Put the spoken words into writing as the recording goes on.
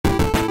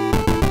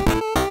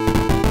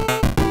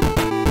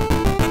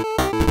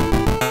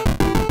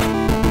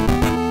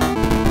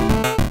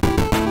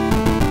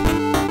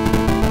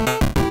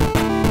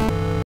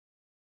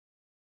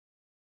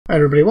Hi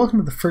everybody, welcome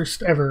to the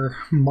first ever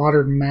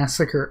Modern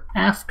Massacre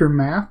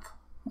Aftermath.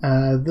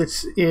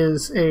 This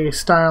is a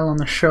style on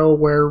the show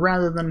where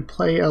rather than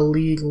play a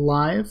league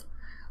live,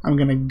 I'm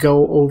going to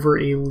go over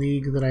a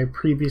league that I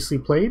previously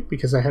played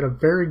because I had a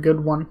very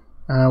good one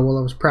while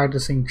I was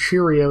practicing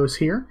CheeriOs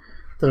here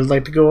that I'd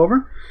like to go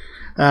over.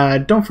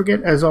 Don't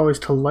forget, as always,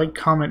 to like,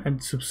 comment,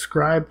 and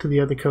subscribe to the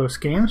Other Coast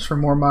Games for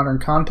more modern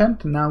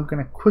content. And now I'm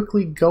going to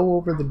quickly go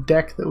over the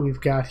deck that we've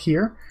got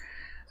here.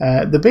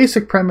 The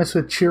basic premise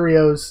with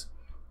CheeriOs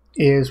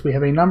is we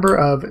have a number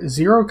of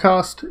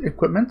zero-cost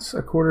equipments: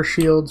 a quarter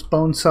shields,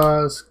 bone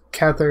saws,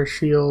 Cather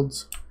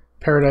shields,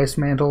 paradise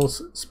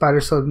mantles,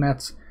 spider slug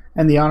nets,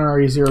 and the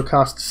honorary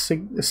zero-cost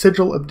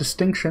sigil of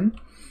distinction.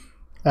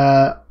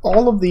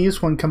 All of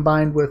these, when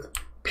combined with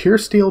pure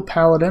steel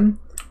paladin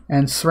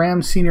and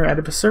SRAM senior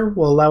edificer,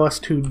 will allow us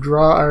to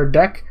draw our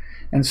deck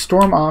and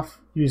storm off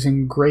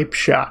using grape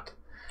shot.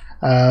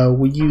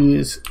 We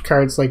use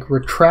cards like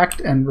Retract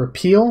and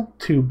Repeal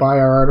to buy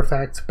our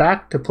artifacts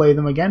back, to play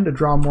them again, to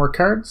draw more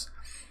cards.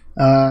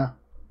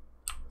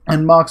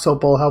 And Mox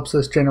Opal helps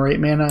us generate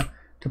mana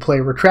to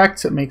play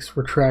Retracts. It makes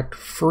Retract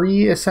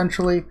free,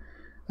 essentially.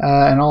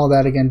 And all of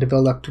that, again, to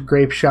build up to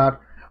Grape Shot.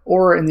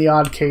 Or, in the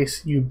odd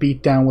case, you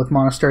beat down with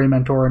Monastery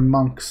Mentor and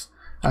Monks.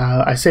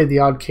 I say the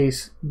odd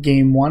case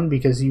game one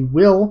because you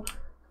will,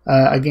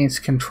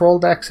 against control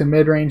decks and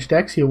mid-range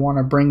decks, you'll want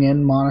to bring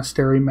in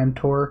Monastery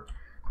Mentor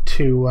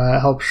to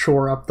help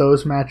shore up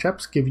those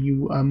matchups, give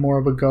you more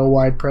of a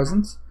go-wide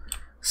presence.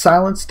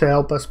 Silence to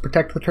help us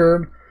protect the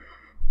turn,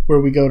 where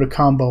we go to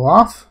combo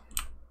off.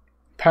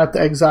 Path to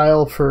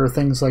Exile for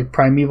things like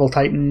Primeval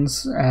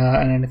Titans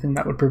and anything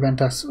that would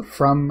prevent us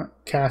from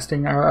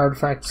casting our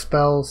artifact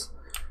spells.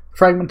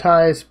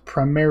 Fragmentize,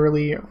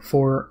 primarily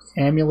for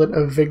Amulet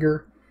of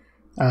Vigor.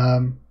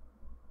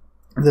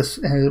 This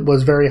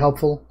was very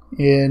helpful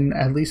in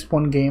at least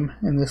one game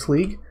in this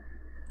league.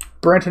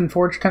 Brenton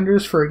Forge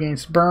Tenders for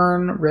against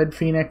Burn, Red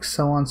Phoenix,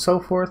 so on and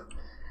so forth.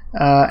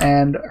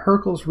 And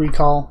Hercule's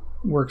Recall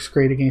works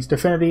great against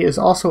Affinity, is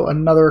also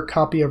another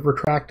copy of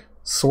Retract,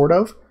 sort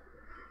of,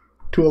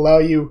 to allow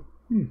you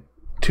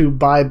to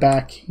buy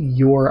back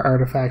your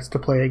artifacts to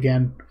play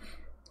again.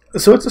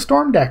 So it's a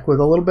Storm deck with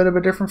a little bit of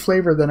a different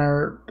flavor than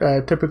our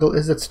typical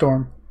Izzet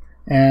Storm.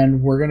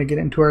 And we're going to get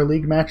into our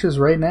league matches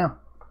right now.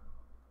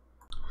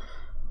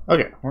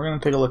 Okay, we're going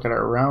to take a look at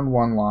our round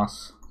one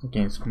loss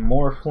against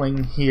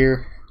Morphling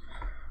here.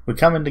 We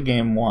come into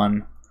game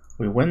one,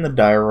 we win the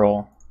die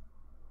roll,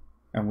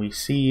 and we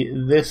see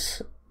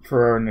this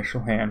for our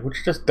initial hand,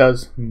 which just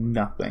does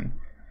nothing.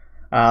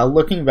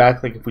 Looking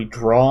back, like if we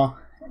draw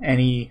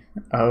any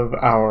of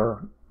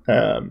our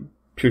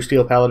Pure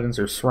Steel Paladins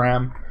or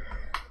SRAM,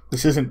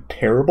 this isn't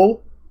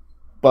terrible,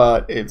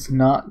 but it's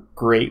not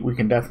great. We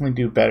can definitely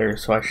do better,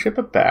 so I ship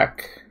it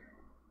back,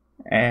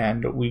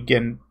 and we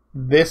get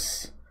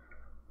this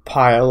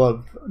pile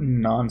of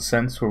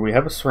nonsense where we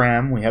have a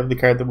SRAM, we have the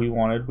card that we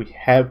wanted, we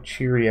have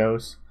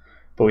CheeriOs,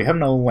 but we have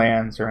no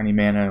lands or any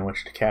mana in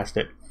which to cast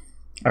it.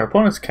 Our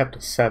opponent's kept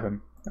a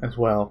 7 as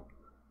well,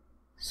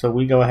 so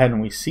we go ahead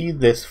and we see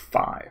this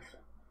 5.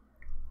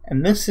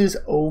 And this is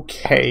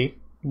okay.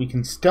 We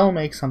can still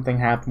make something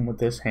happen with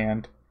this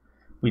hand.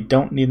 We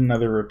don't need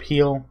another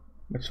repeal,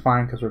 which is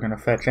fine because we're going to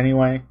fetch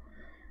anyway.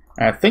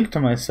 And I think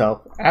to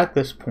myself, at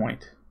this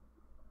point,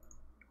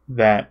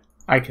 that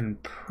I can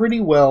pretty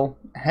well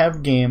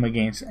have game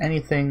against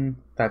anything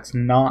that's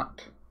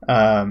not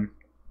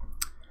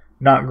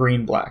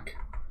green-black.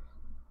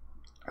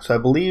 So I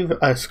believe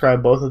I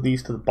scribe both of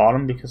these to the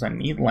bottom because I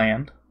need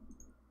land,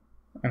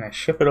 and I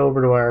ship it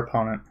over to our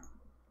opponent,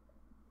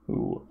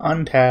 who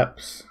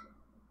untaps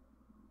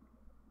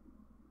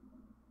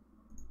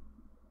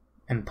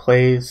and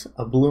plays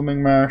a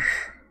Blooming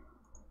Marsh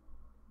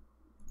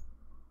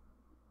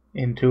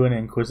into an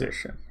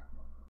Inquisition.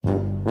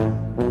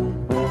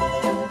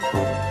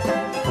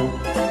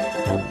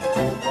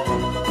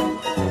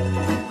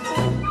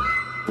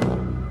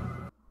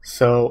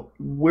 So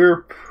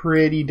we're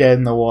pretty dead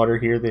in the water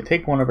here. They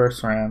take one of our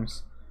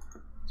SRAMs.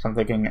 So I'm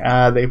thinking,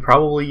 they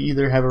probably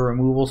either have a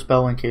removal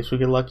spell in case we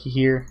get lucky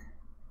here.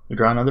 We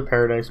draw another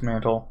Paradise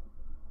Mantle,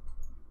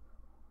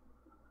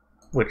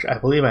 which I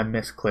believe I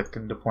misclicked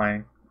into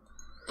playing.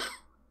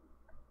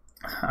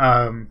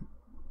 I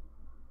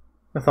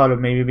thought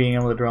of maybe being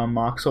able to draw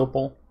Mox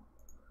Opal,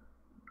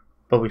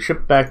 but we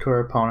ship back to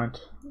our opponent,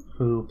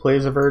 who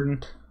plays a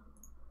Verdant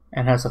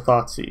and has a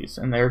Thoughtseize,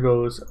 and there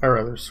goes our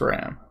other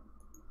SRAM.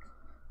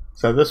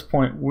 So at this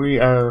point, we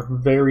are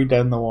very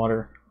dead in the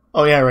water.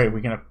 Oh yeah, right,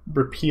 we can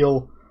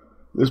repeal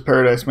this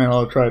Paradise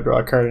Mantle to try to draw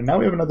a card, and now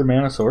we have another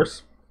mana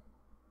source.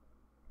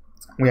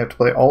 We have to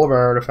play all of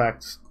our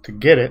artifacts to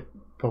get it,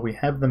 but we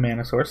have the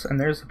mana source, and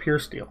there's the Pure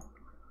Steel.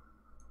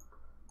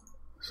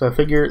 So I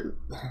figure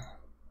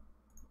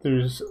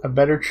there's a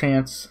better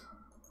chance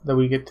that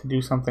we get to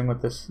do something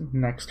with this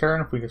next turn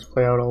if we just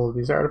play out all of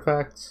these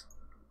artifacts.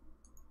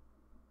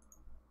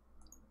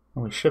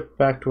 And we ship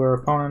back to our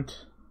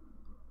opponent.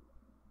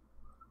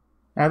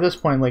 At this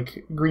point,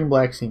 like,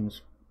 green-black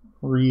seems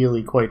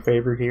really quite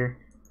favored here.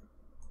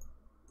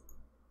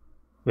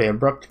 They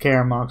abrupt decay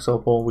our Mox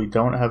Opal. We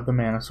don't have the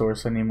mana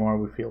source anymore.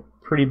 We feel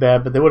pretty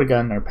bad, but they would have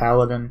gotten their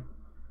Paladin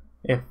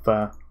if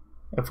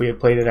we had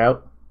played it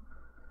out.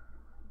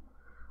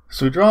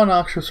 So we draw a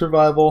Noxious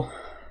Revival.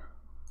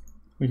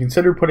 We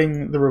consider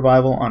putting the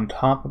Revival on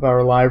top of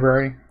our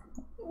library,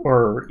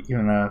 or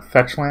even a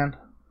fetch land,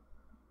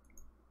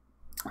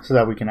 so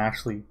that we can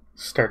actually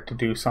start to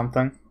do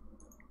something.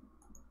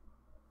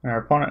 And our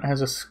opponent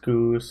has a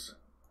Scooze.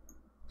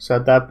 So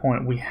at that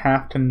point, we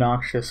have to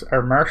Noxious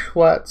our Marsh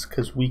Flats,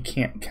 because we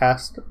can't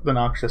cast the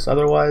Noxious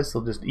otherwise.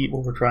 They'll just eat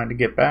what we're trying to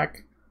get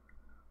back.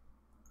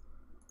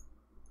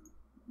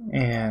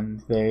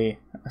 And they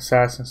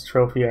Assassin's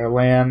Trophy our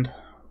land,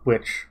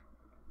 which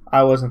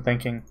I wasn't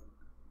thinking.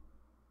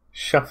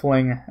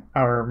 Shuffling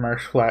our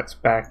Marsh Flats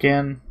back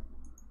in,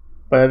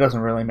 but it doesn't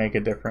really make a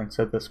difference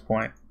at this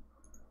point.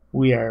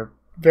 We are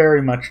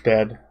very much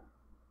dead.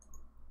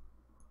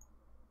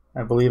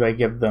 I believe I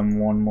give them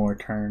one more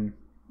turn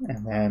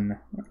and then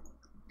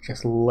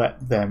just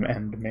let them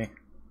end me.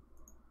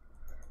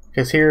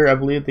 Because here I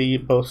believe they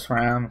eat both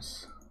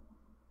SRAMs.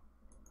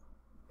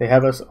 They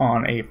have us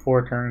on a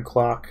 4-turn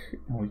clock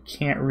and we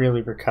can't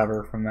really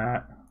recover from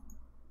that.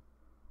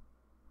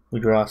 We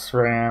draw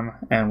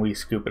SRAM and we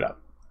scoop it up.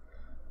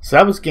 So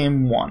that was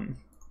game 1.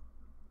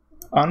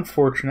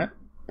 Unfortunate,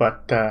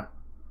 but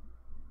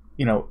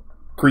you know,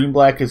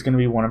 green-black is going to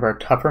be one of our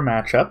tougher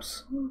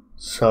matchups.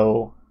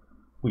 So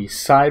we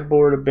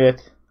sideboard a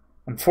bit.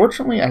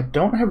 Unfortunately, I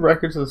don't have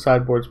records of the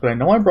sideboards, but I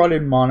know I brought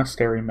in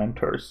Monastery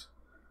Mentors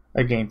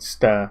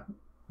against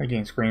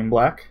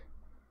green-black.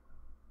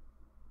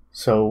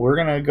 So we're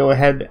going to go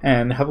ahead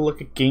and have a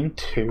look at game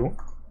 2.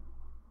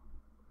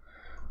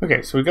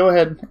 Okay, so we go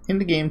ahead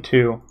into game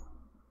 2.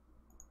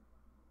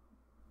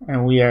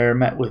 And we are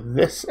met with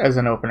this as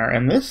an opener,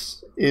 and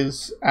this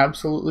is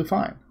absolutely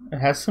fine. It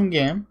has some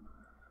game.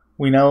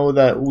 We know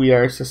that we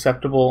are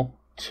susceptible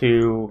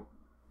to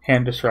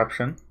hand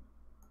disruption,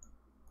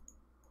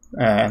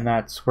 and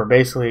we're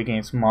basically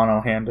against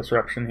mono hand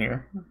disruption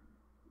here.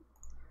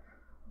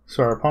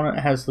 So our opponent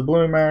has the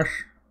Blue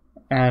Marsh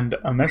and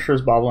a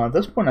Mishra's Bauble, and at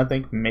this point I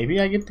think maybe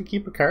I get to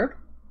keep a card.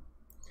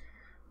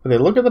 But they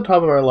look at the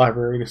top of our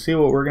library to see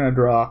what we're going to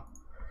draw,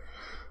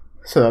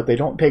 so that they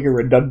don't take a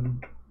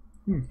redundant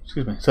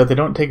so they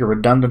don't take a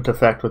redundant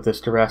effect with this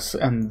duress,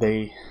 and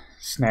they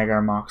snag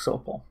our Mox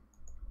Opal.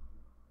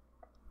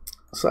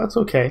 So that's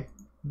okay.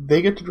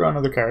 They get to draw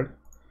another card.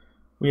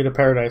 We get a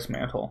Paradise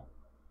Mantle.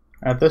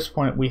 At this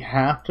point, we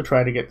have to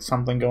try to get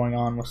something going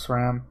on with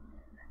SRAM.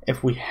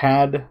 If we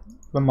had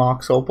the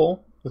Mox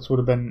Opal, this would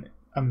have been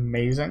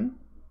amazing.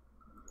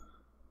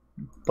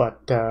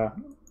 But,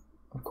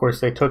 of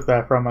course, they took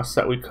that from us,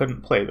 that we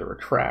couldn't play the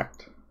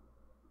Retract.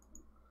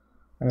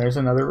 And there's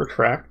another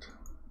Retract.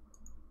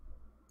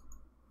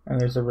 And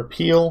there's a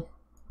Repeal.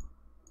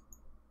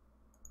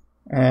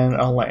 And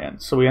a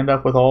land. So we end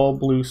up with all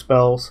blue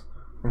spells.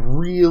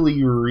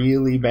 Really,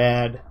 really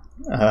bad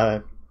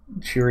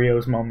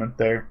CheeriOs moment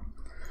there.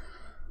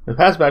 We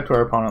pass back to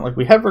our opponent. Like,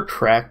 we have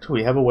Retract.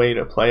 We have a way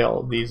to play all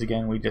of these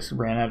again. We just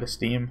ran out of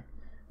steam.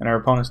 And our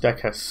opponent's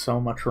deck has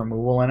so much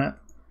removal in it.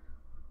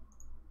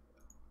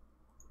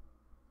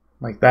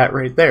 Like that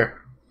right there.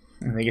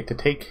 And they get to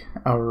take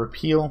our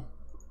Repeal.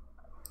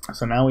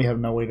 So now we have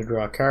no way to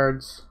draw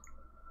cards.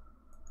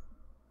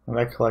 And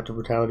that Collective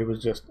Brutality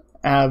was just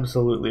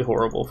absolutely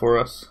horrible for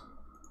us.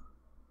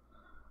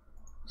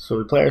 So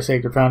we play our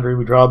Sacred Foundry,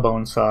 we draw a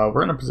Bone Saw.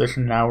 We're in a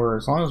position now where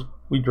as long as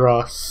we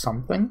draw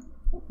something,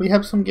 we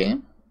have some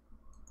game.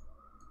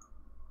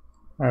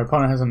 Our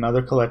opponent has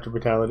another Collective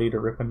Brutality to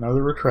rip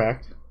another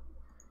Retract.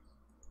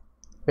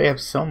 They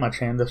have so much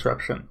hand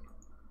disruption.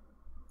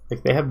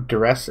 Like, they have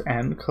Duress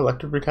and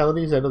Collective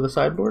Brutalities out of the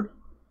sideboard.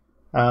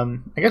 I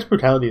guess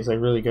Brutality is like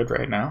really good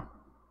right now.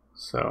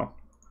 So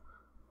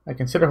I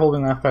consider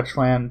holding that fetch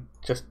land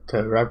just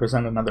to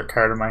represent another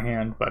card in my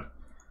hand, but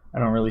I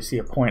don't really see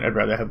a point. I'd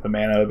rather have the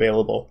mana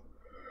available.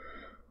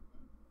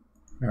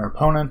 Our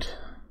opponent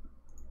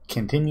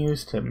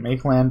continues to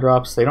make land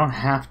drops. They don't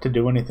have to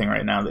do anything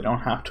right now. They don't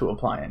have to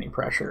apply any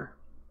pressure.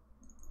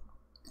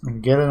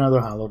 And get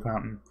another Hollow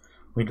Fountain.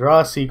 We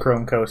draw a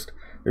Seachrome Coast.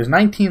 There's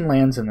 19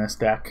 lands in this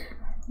deck.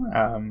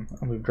 And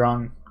we've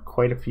drawn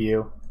quite a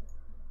few.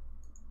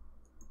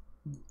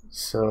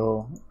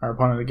 So our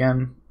opponent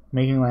again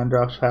making land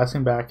drops,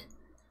 passing back.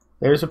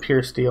 There's a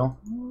Pure Steel.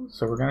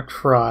 So we're going to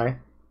try.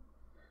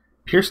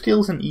 Pure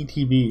Steel's an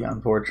ETB,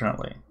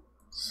 unfortunately.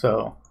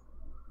 So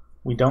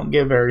we don't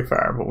get very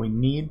far, but we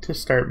need to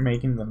start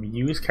making them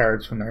use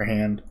cards from their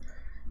hand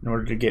in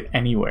order to get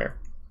anywhere.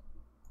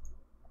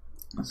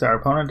 So our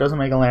opponent doesn't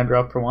make a land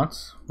drop for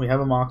once. We have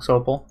a Mox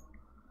Opal,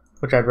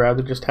 which I'd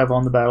rather just have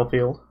on the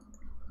battlefield.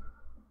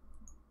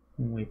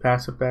 And we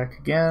pass it back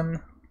again.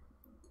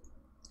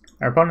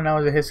 Our opponent now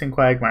has a Hissing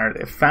Quagmire.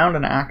 They've found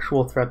an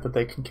actual threat that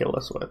they can kill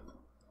us with.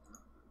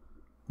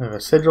 We have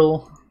a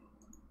Sigil.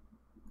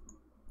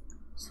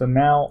 So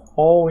now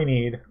all we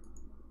need...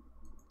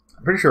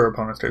 I'm pretty sure our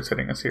opponent starts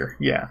hitting us here.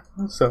 Yeah.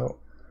 So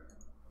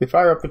they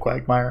fire up the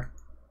Quagmire.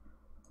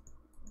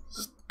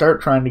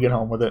 Start trying to get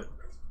home with it.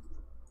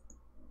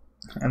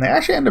 And they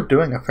actually end up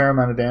doing a fair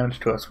amount of damage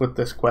to us with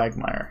this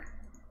Quagmire.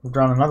 We've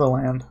drawn another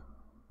land.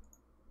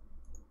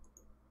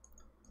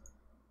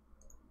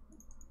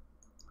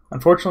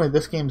 Unfortunately,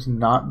 this game's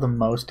not the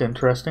most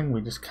interesting.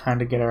 We just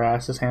kind of get our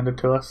asses handed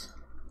to us.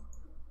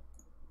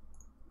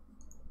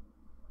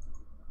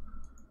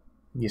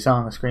 You saw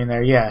on the screen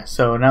there, yeah.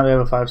 So now they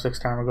have a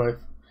 5/6 Tarmogoyf.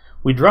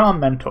 We draw a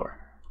Mentor.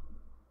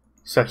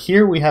 So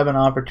here we have an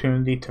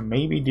opportunity to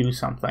maybe do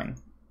something,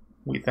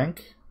 we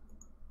think.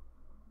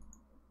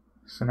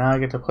 So now I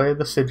get to play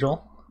the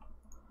Sigil,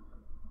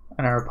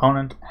 and our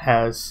opponent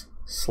has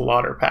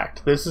Slaughter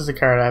Pact. This is a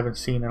card I haven't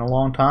seen in a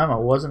long time. I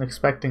wasn't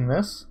expecting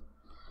this.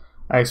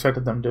 I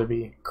expected them to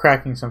be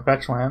cracking some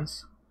fetch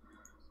lands.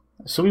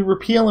 So we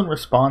repeal in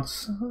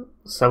response,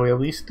 so we at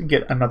least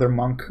get another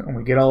monk, and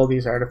we get all of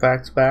these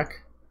artifacts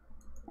back.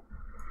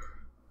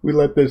 We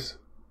let this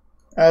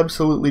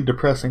absolutely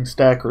depressing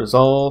stack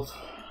resolve,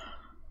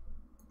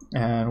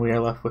 and we are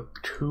left with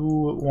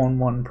 2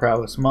 1/1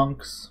 prowess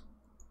monks.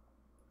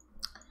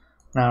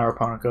 Now our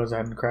opponent goes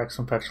ahead and cracks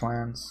some fetch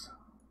lands.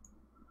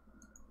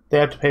 They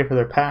have to pay for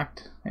their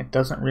pact. It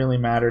doesn't really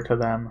matter to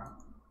them.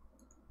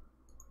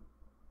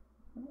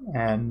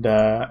 And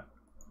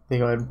they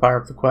go ahead and fire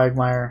up the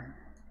Quagmire.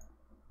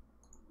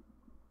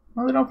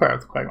 Well, they don't fire up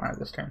the Quagmire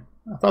this turn.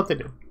 I thought they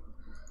did.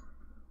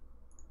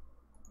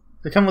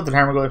 They come with the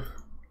Tarmogoyf.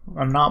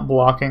 I'm not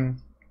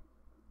blocking,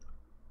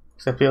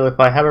 because I feel if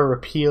I have a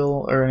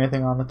repeal or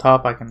anything on the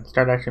top, I can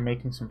start actually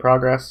making some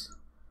progress.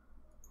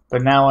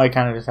 But now I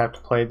kind of just have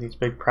to play these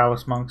big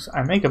prowess monks.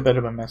 I make a bit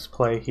of a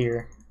misplay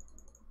here.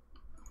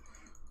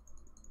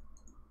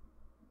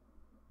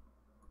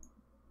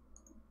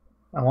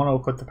 I want to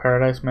equip the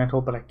Paradise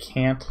Mantle, but I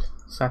can't,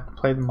 so I have to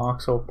play the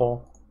Mox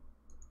Opal.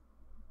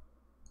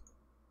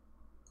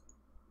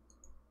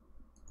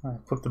 I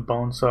put the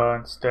Bone Saw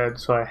instead,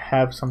 so I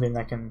have something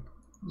that can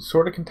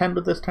sort of contend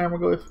with this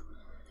Tarmogoyf.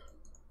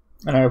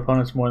 And our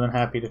opponent's more than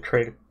happy to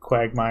trade a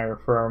Quagmire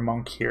for our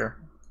monk here,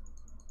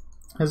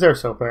 as they're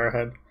so far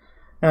ahead.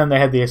 And then they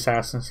had the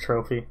Assassin's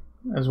Trophy,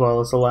 as well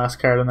as the last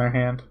card in their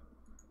hand.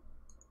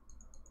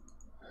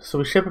 So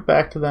we ship it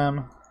back to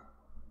them.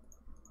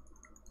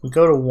 We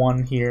go to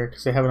 1 here,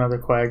 because they have another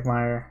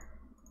Quagmire.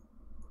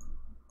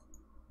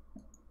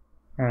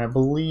 And I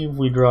believe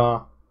we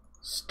draw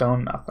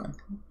Stone Nothing.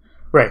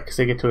 Right, because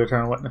they get to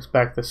Eternal Witness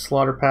back this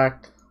Slaughter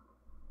Pact.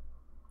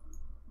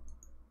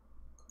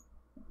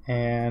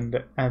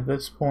 And at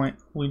this point,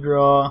 we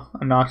draw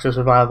a Noxious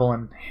Revival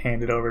and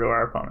hand it over to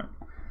our opponent.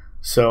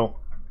 So,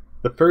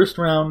 the first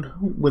round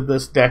with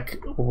this deck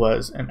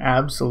was an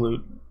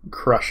absolute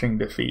crushing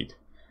defeat.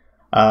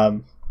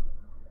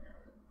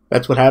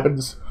 That's what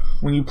happens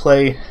when you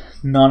play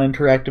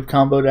non-interactive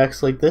combo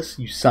decks like this.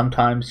 You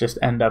sometimes just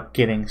end up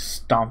getting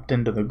stomped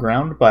into the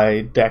ground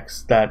by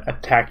decks that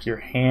attack your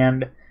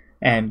hand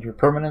and your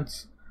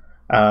permanents.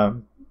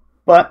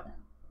 But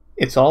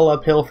it's all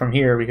uphill from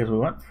here because we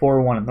went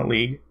 4-1 in the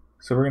league.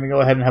 So we're going to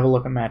go ahead and have a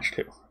look at match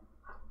 2.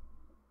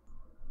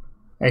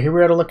 Right, here we're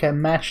going to look at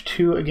match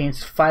 2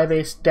 against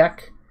 5-Ace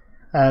deck.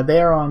 They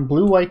are on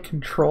blue-white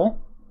control.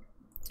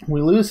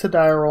 We lose the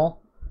die roll,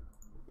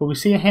 but we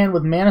see a hand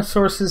with mana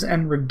sources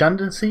and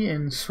redundancy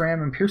in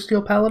SRAM and Pure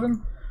Steel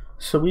Paladin,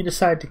 so we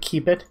decide to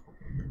keep it.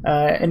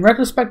 In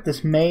retrospect,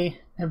 this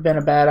may have been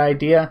a bad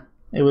idea.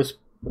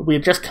 We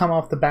had just come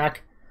off the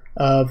back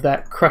of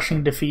that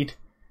crushing defeat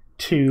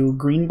to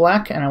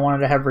green-black, and I wanted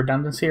to have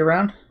redundancy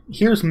around.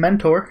 Here's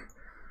Mentor.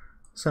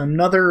 So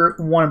another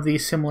one of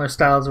these similar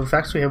styles of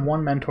effects. We have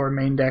 1 Mentor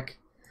main deck.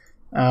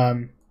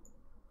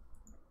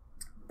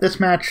 This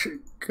match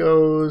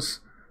goes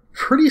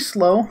pretty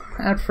slow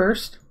at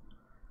first.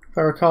 If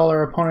I recall,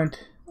 our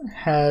opponent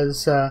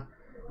has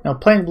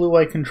playing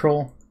blue-white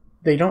control.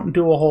 They don't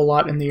do a whole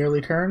lot in the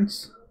early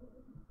turns.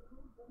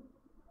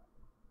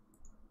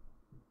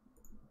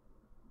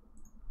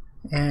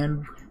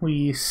 And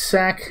we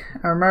sack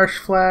our Marsh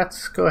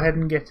Flats, go ahead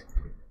and get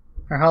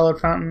our Hallowed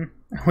Fountain,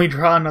 and we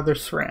draw another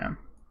SRAM.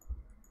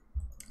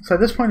 So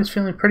at this point it's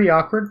feeling pretty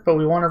awkward, but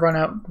we want to run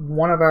out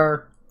one of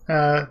our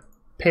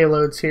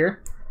payloads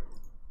here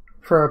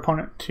for our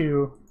opponent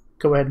to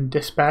go ahead and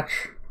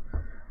dispatch.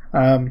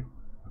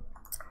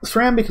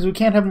 SRAM, because we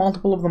can't have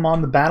multiple of them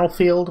on the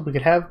battlefield. We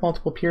could have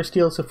multiple Pure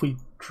Steels if we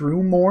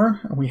drew more,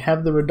 and we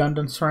have the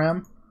redundant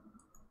SRAM.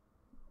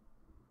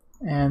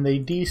 And they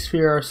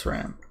de-sphere our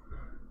SRAM,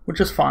 which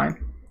is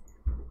fine.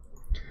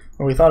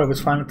 Or we thought it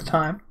was fine at the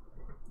time.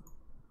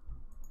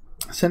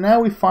 So now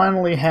we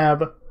finally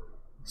have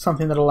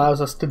something that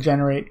allows us to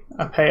generate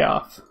a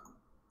payoff.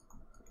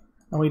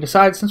 And we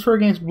decide, since we're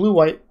against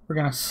blue-white, we're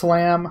going to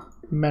slam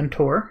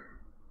Mentor.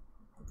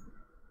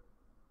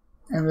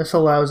 And this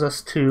allows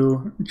us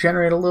to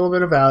generate a little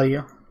bit of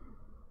value.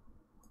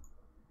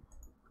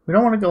 We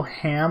don't want to go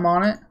ham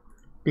on it,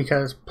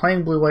 because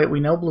playing blue-white, we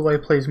know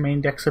blue-white plays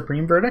main deck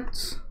Supreme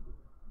Verdicts.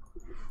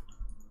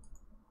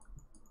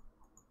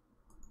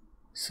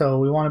 So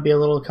we want to be a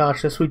little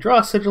cautious. We draw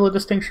a Sigil of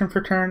Distinction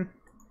for turn.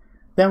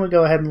 Then we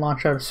go ahead and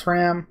launch out a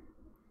SRAM.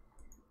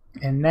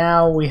 And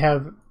now we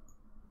have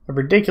a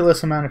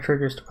ridiculous amount of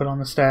triggers to put on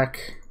the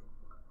stack.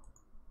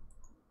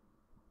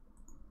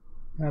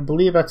 I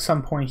believe at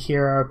some point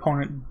here our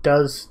opponent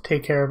does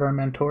take care of our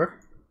mentor.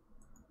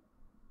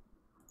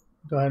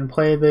 Go ahead and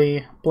play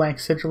the blank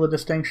Sigil of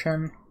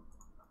Distinction.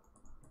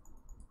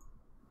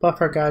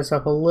 Buff our guys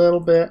up a little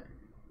bit.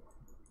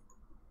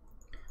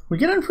 We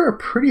get in for a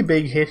pretty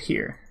big hit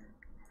here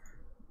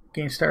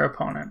against our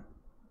opponent.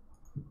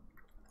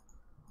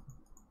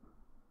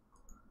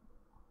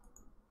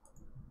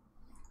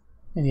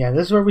 And yeah,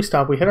 this is where we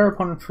stop. We hit our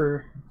opponent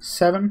for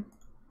 7,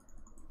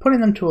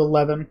 putting them to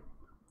 11.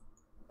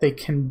 They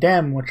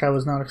condemn, which I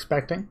was not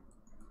expecting.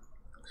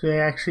 So they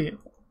actually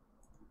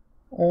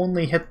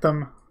only hit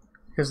them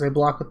because they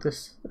block with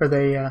this, or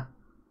they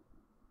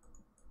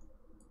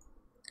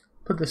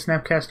put the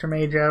Snapcaster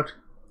Mage out.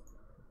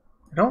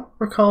 I don't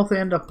recall if they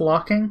end up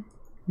blocking.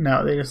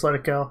 No, they just let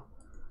it go.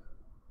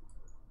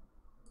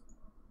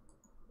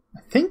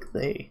 I think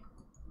they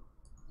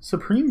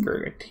Supreme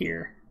Verdict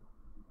here,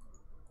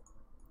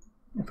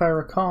 if I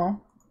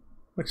recall,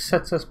 which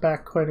sets us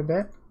back quite a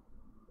bit.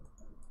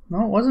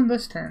 No, it wasn't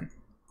this turn.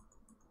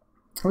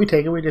 We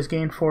take it, we just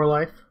gained 4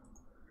 life.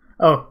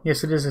 Oh,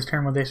 yes, it is this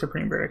turn with a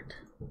Supreme Verdict.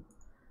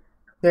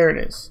 There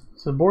it is.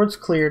 So the board's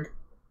cleared.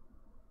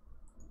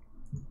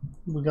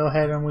 We go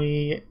ahead and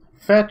we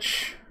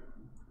fetch.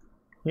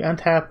 We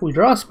untap. We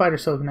draw a Spider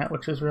Silk Net,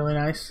 which is really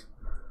nice.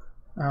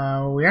 We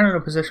are in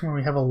a position where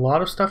we have a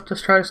lot of stuff to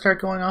try to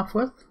start going off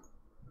with.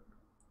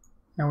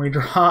 And we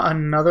draw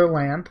another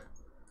land.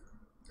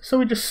 So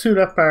we just suit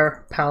up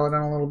our Paladin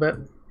a little bit.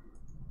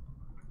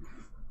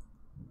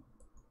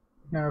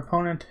 Now our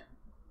opponent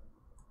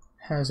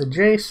has a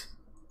Jace.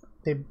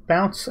 They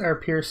bounce our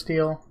Pure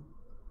Steel.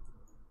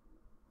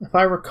 If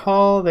I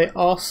recall, they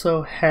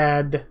also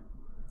had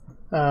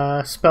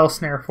Spell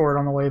Snare for it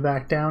on the way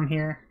back down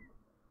here,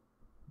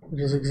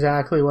 which is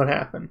exactly what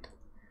happened.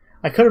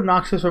 I could have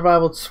Noxious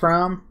Revivaled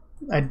Sram.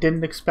 I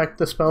didn't expect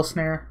the Spell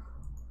Snare.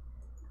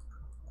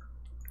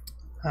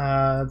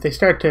 They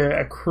start to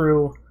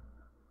accrue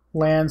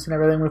lands and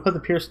everything. We put the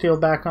Pure Steel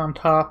back on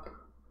top.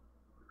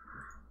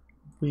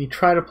 We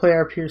try to play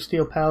our Pure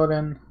Steel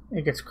Paladin.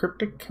 It gets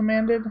Cryptic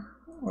commanded,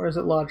 or is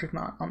it Logic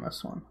Knot on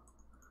this one?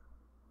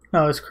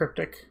 No, it's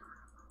Cryptic.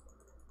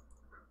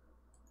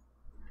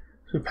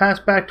 So we pass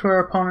back to our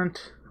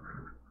opponent.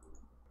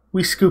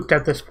 We scooped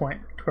at this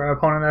point to our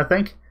opponent, I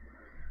think,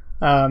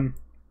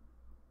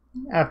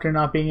 after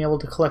not being able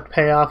to collect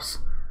payoffs.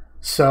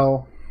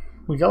 So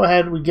we go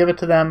ahead, we give it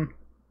to them.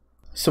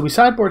 So we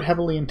sideboard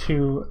heavily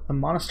into the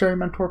Monastery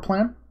Mentor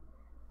plan.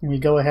 And we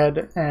go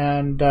ahead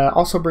and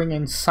also bring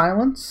in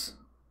Silence.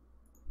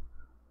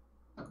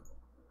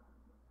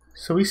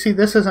 So we see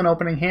this as an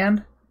opening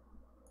hand.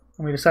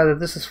 And we decide that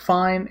this is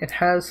fine. It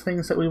has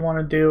things that we want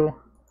to do.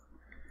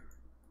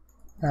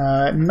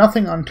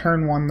 Nothing on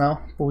turn 1 though,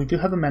 but we do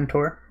have a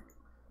Mentor.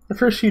 The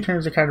first few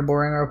turns are kind of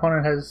boring. Our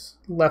opponent has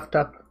left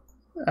up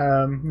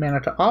mana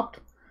to opt.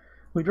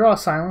 We draw a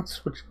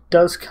Silence, which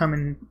does come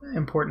in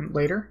important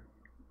later.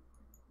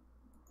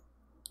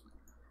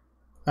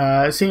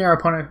 Seeing our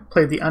opponent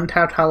play the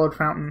untapped Hallowed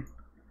Fountain,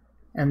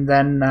 and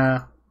then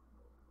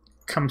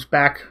comes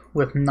back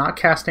with not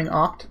casting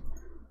opt.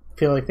 I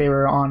feel like they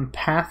were on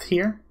path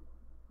here.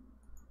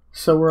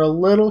 So we're a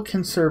little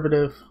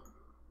conservative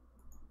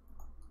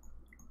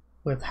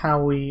with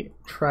how we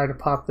try to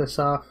pop this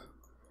off.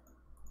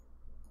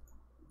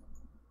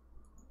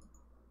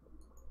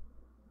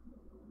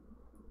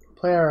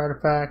 Play our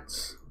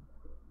artifacts,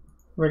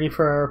 ready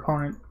for our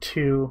opponent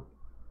to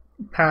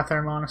path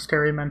our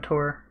Monastery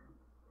Mentor.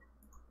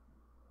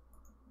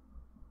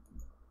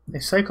 They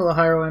cycle a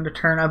Hyrule end a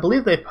turn. I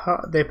believe they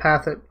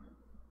path it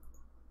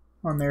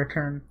on their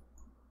turn.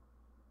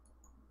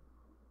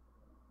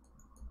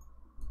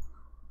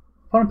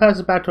 Opponent passes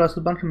it back to us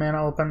with a bunch of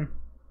mana open.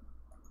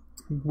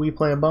 We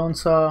play a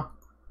Bonesaw,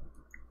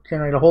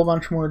 generate a whole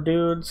bunch more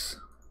dudes.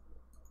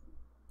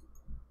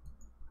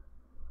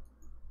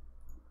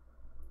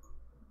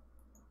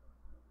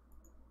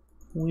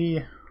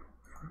 We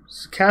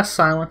cast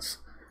Silence.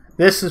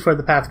 This is where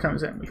the path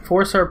comes in. We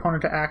force our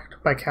opponent to act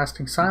by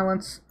casting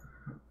Silence.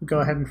 We go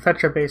ahead and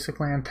fetch our basic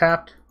land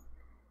tapped.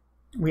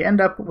 We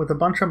end up with a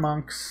bunch of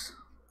monks.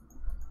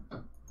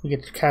 We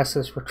get to cast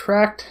this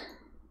Retract.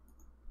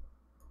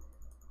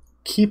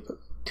 Keep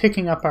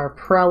ticking up our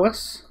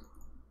prowess.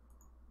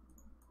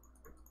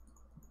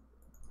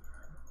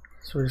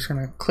 So we're just going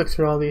to click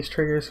through all these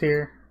triggers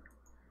here.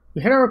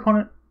 We hit our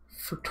opponent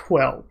for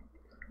 12.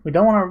 We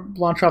don't want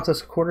to launch off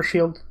this Quarter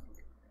Shield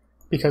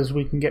because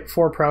we can get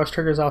 4 prowess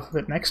triggers off of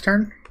it next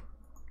turn.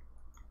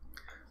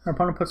 Our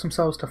opponent puts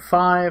themselves to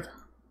 5.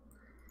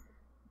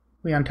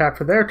 We untap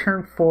for their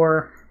turn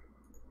 4.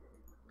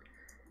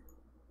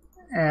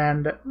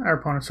 And our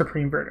opponent's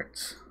Supreme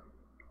Verdicts,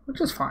 which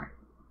is fine.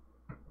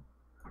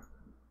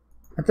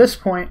 At this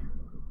point,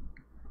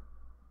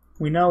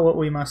 we know what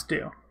we must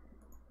do.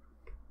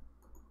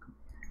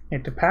 We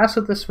have to pass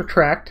with this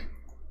Retract.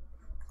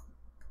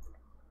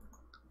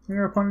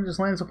 Your opponent just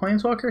lands a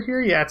Planeswalker here?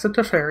 Yeah, it's a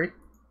Teferi.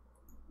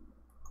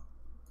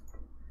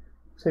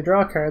 So they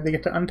draw a card, they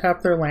get to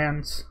untap their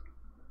lands.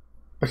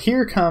 But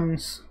here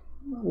comes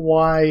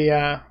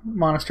why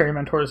Monastery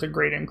Mentor is a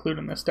great include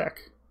in this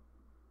deck.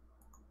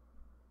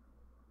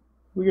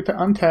 We get to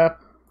untap.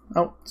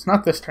 Oh, it's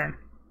not this turn.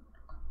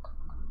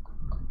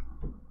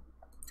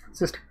 It's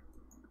this turn.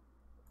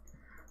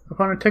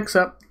 Opponent ticks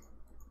up.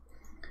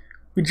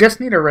 We just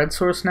need a red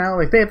source now.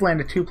 Like, they have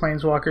landed 2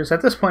 Planeswalkers.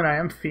 At this point, I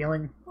am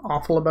feeling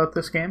awful about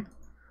this game.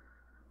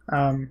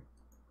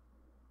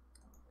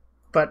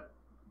 But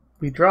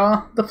we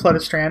draw the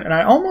Flooded Strand, and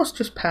I almost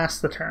just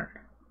passed the turn.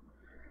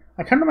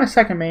 I come to my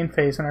second main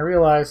phase, and I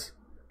realize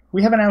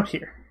we have an out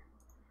here.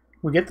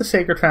 We get the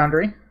Sacred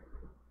Foundry.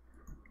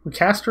 We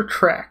cast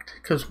Retract,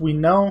 because we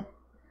know...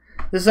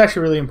 This is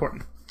actually really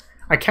important.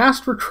 I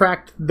cast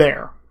Retract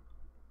there,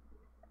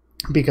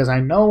 because I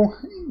know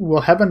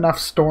we'll have enough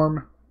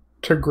Storm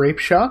to Grape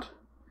Shot,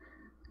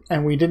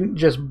 and we didn't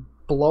just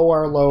blow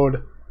our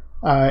load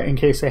in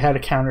case they had a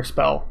counter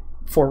spell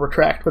for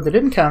Retract, but they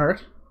didn't counter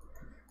it.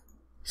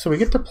 So we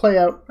get to play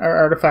out our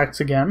artifacts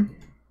again,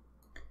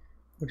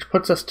 which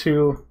puts us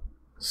to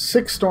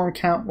 6 Storm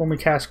count when we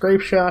cast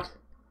Grape Shot,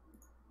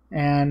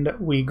 and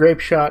we Grape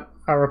Shot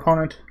our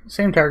opponent,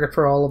 same target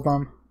for all of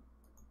them,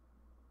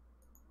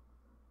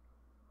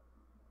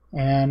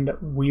 and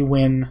we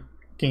win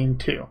game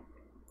 2.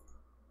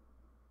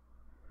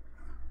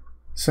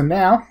 So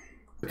now,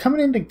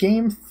 coming into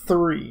game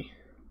 3,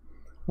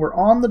 we're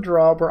on the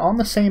draw, we're on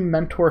the same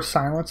Mentor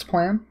Silence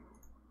plan.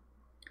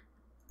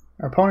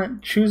 Our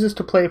opponent chooses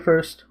to play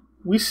first.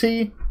 We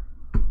see,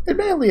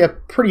 admittedly, a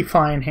pretty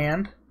fine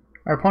hand.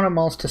 Our opponent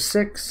mulls to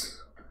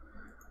 6.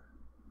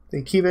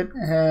 They keep it,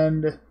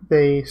 and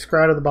they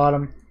scry to the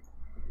bottom.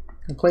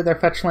 They play their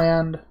fetch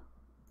land.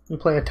 We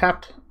play a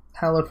tapped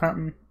Hallowed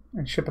Fountain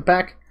and ship it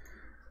back.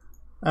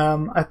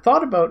 I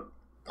thought about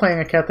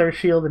playing a Kether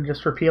Shield and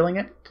just repealing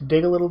it to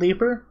dig a little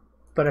deeper,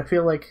 but I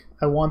feel like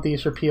I want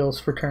these repeals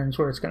for turns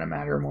where it's going to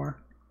matter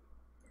more.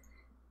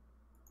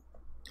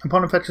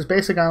 Opponent fetches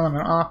Basic Island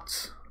and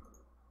opts.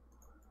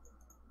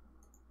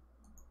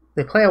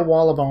 They play a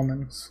Wall of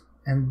Omens,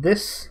 and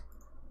this,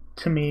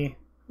 to me,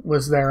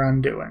 was their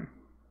undoing.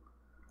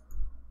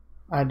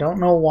 I don't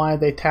know why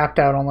they tapped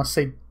out unless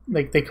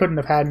they couldn't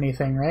have had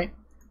anything, right?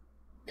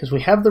 Because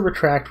we have the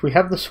Retract, we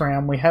have the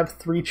SRAM, we have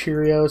 3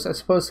 Cheerios. I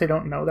suppose they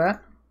don't know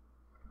that.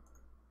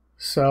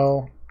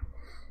 So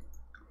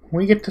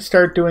we get to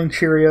start doing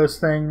Cheerios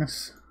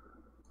things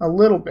a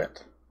little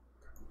bit.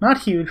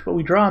 Not huge, but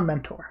we draw a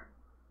Mentor.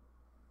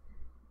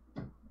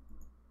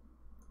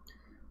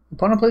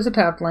 Opponent plays a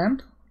tapped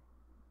land.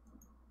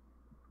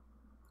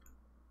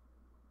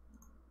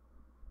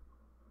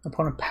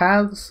 Opponent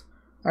paths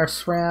our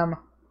SRAM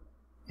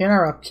in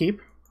our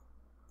upkeep.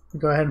 We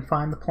go ahead and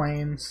find the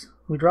plains.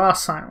 We draw a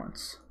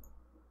Silence.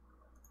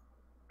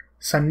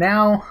 So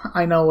now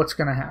I know what's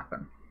going to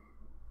happen.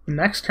 The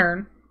next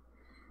turn,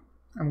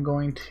 I'm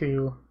going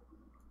to...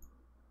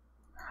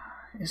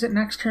 Is it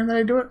next turn that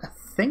I do it? I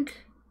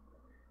think?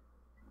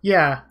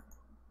 Yeah.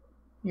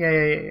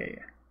 Yeah.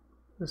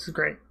 This is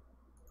great.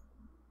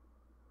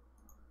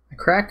 I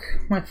crack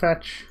my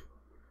fetch.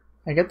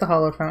 I get the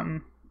Hollow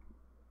Fountain.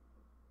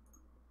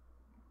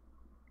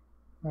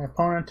 My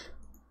opponent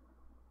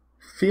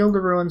Field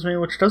of Ruins me,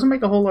 which doesn't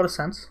make a whole lot of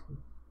sense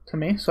to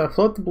me, so I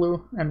float the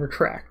blue and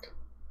Retract.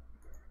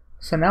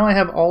 So now I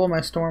have all of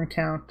my Storm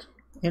count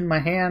in my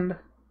hand.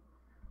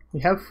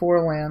 We have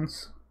 4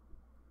 lands.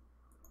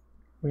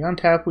 We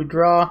untap, we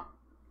draw,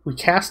 we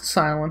cast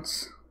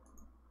Silence,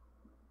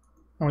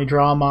 and we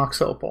draw a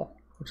Mox Opal,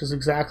 which is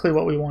exactly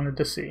what we wanted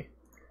to see.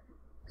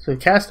 So we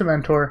cast a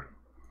Mentor.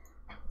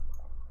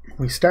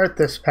 We start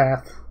this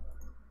path,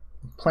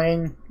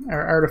 playing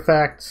our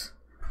artifacts,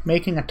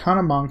 making a ton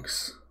of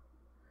monks.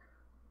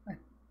 I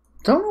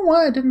don't know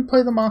why I didn't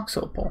play the Mox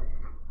Opal.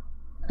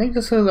 I think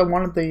just because I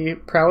wanted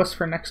the prowess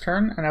for next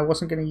turn and I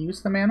wasn't going to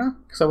use the mana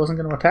because I wasn't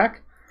going to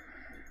attack.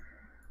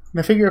 And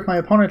I figure if my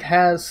opponent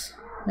has...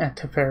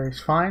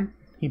 Teferi's fine.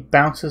 He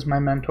bounces my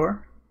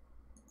Mentor.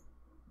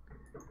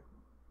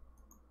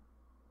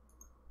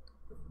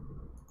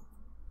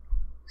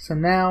 So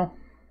now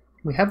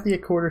we have the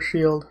Accorder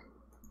Shield.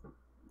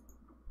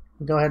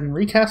 We go ahead and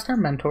recast our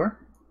Mentor,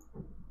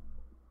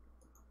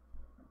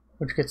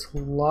 which gets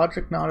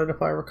Logic Knotted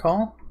if I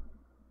recall.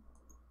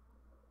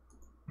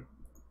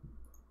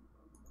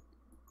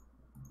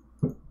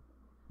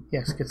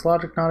 Yes, gets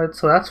Logic Knotted,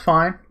 so that's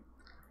fine.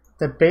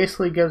 That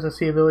basically gives us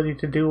the ability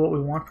to do what we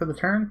want for the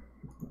turn.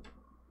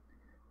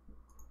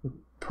 We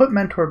put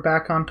Mentor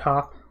back on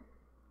top,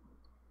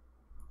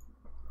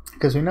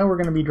 because we know we're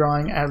going to be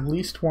drawing at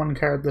least 1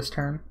 card this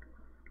turn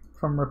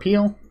from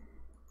Repeal.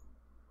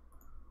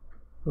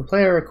 We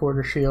play our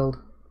Accorder Shield.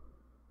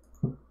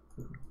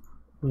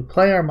 We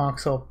play our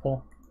Mox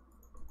Opal.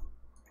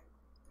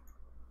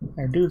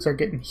 Our dudes are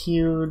getting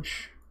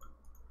huge.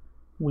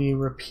 We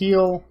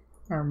repeal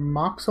our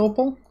Mox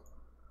Opal,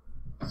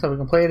 so we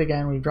can play it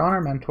again. We've drawn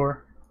our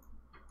Mentor.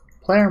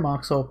 Play our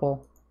Mox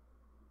Opal.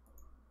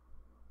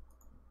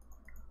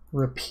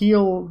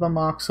 Repeal the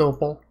Mox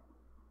Opal.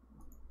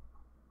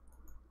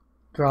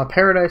 Draw a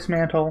Paradise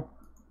Mantle.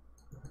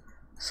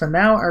 So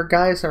now our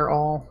guys are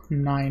all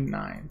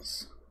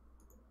 9/9s.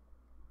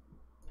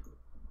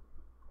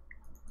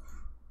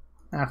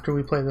 after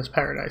we play this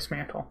Paradise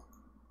Mantle.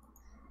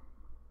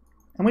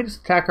 And we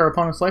just attack our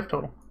opponent's life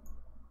total.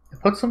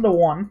 It puts them to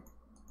 1.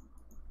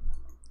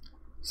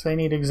 So they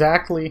need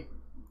exactly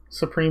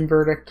Supreme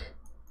Verdict,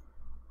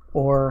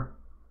 or,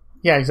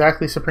 yeah,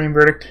 exactly Supreme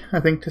Verdict, I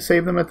think, to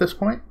save them at this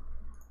point.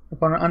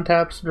 Opponent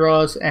untaps,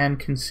 draws, and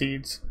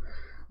concedes.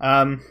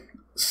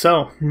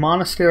 So,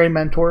 Monastery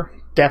Mentor,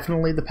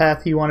 definitely the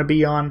path you want to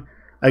be on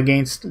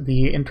against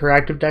the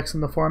interactive decks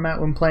in the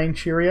format when playing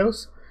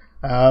Cheerios.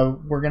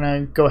 We're going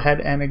to go ahead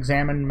and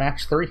examine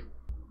match 3.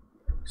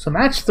 So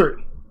match 3,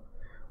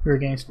 we're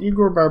against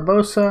Igor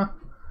Barbosa.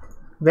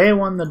 They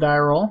won the die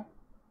roll,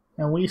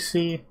 and we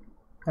see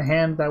a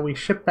hand that we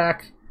ship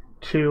back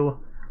to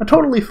a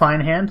totally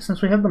fine hand.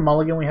 Since we have the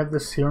mulligan, we have the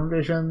Serum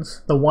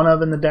Visions, the one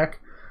of in the deck.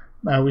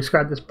 We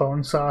scribe this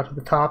Bone Saw to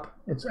the top.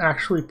 It's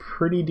actually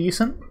pretty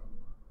decent.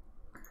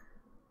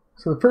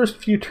 So the first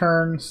few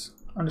turns,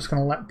 I'm just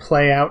going to let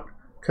play out,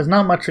 because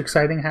not much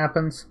exciting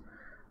happens.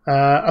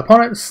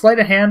 Opponent sleight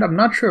of hand. I'm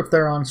not sure if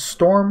they're on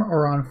Storm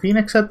or on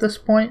Phoenix at this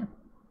point.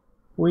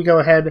 We go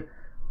ahead,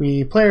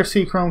 we play our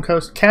Sea Chrome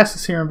Coast, cast the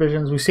Serum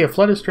Visions. We see a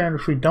Flooded Strand,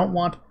 which we don't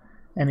want,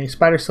 and a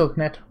Spider Silk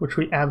Net, which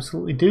we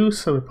absolutely do.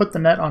 So we put the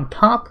net on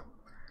top.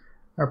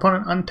 Our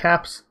opponent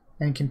untaps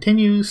and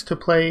continues to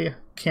play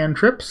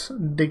cantrips,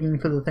 digging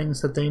for the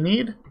things that they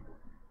need.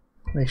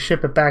 They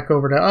ship it back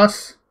over to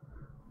us.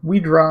 We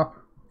drop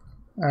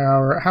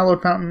our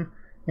Hallowed Fountain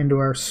into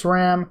our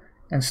SRAM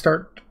and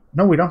start...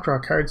 No, we don't draw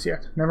cards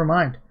yet. Never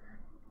mind.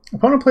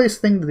 Opponent plays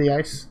Thing to the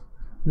Ice.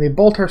 They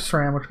bolt our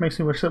SRAM, which makes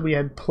me wish that we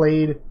had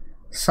played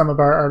some of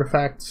our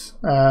artifacts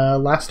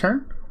last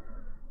turn.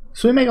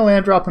 So we make a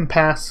land drop and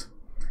pass.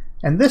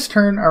 And this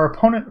turn, our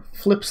opponent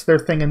flips their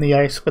Thing in the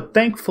Ice, but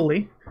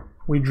thankfully,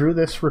 we drew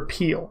this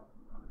Repeal.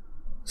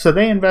 So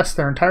they invest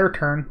their entire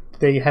turn.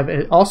 They have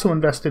also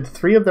invested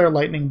 3 of their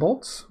lightning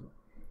bolts.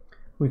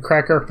 We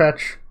crack our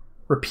fetch,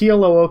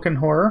 repeal Awoken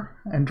Horror,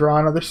 and draw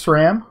another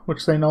SRAM,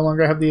 which they no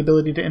longer have the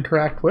ability to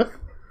interact with.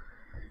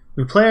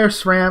 We play our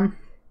SRAM,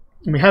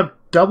 and we have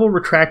double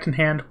Retract in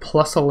hand,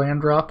 plus a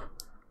land drop,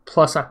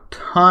 plus a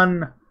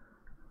ton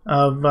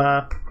of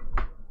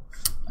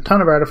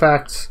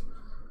artifacts.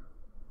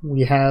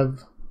 We have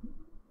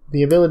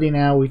the ability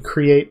now, we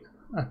create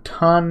a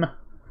ton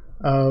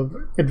of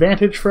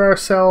advantage for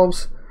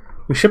ourselves.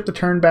 We ship the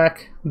turn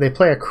back. They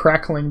play a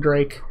Crackling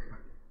Drake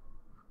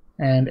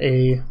and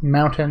a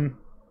Mountain,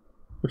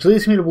 which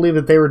leads me to believe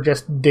that they were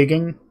just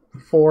digging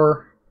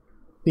for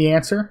the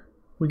answer.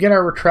 We get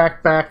our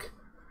Retract back.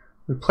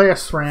 We play a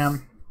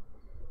SRAM.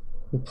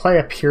 We play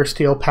a Pure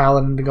Steel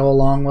Paladin to go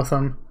along with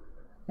them.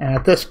 And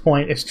at this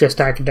point, it's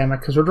just academic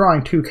because we're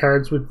drawing 2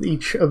 cards with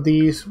each of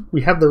these.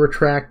 We have the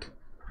Retract.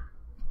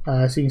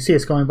 So you can see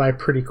it's going by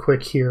pretty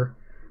quick here.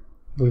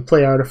 We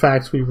play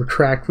artifacts, we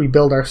retract, we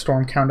build our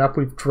storm count up.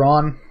 We've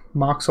drawn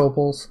Mox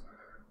Opals,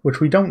 which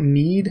we don't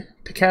need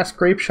to cast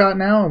Grape Shot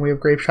now, and we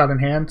have Grape Shot in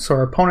hand. So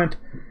our opponent,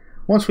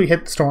 once we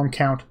hit the storm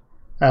count,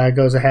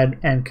 goes ahead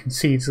and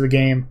concedes the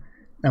game,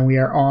 and we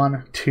are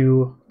on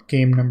to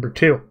game number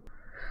 2.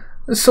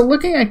 So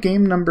looking at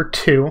game number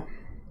 2,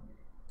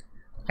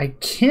 I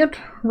can't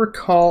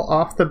recall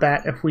off the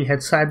bat if we had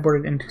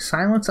sideboarded into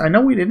Silence. I know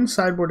we didn't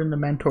sideboard into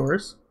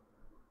Mentors,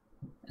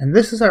 and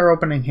this is our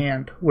opening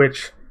hand,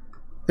 which...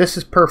 This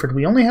is perfect.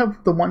 We only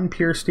have the 1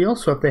 Pure Steel,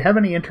 so if they have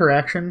any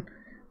interaction,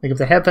 like if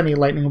they have any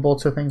lightning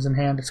bolts or things in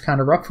hand, it's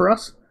kind of rough for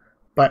us.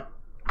 But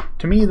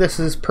to me, this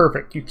is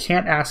perfect. You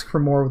can't ask for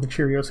more with the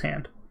Cheerios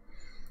hand.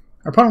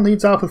 Our opponent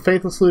leads off with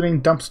Faithless Looting,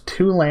 dumps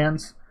 2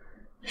 lands,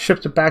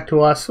 ships it back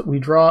to us. We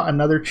draw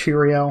another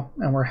Cheerio,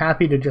 and we're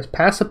happy to just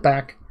pass it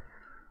back.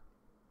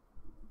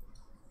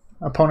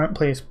 Opponent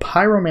plays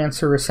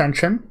Pyromancer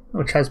Ascension,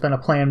 which has been a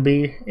plan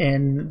B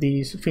in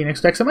these Phoenix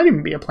decks. It might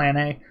even be a plan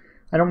A.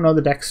 I don't know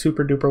the deck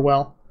super duper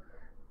well.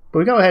 But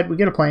we go ahead, we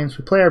get a Plains,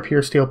 we play our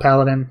Pure Steel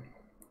Paladin.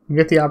 We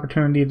get the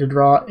opportunity to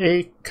draw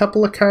a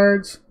couple of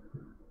cards.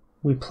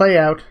 We play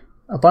out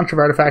a bunch of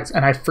artifacts,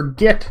 and I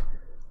forget,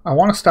 I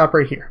want to stop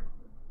right here.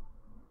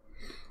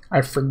 I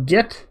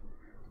forget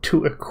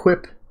to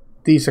equip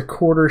these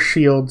Accorder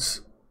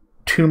Shields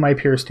to my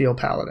Pure Steel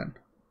Paladin.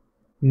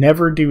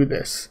 Never do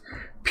this.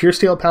 Pure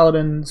Steel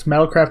Paladin's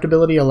Metalcraft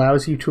ability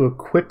allows you to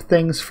equip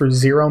things for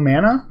 0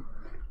 mana.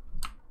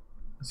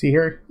 See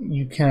here,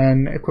 you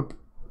can equip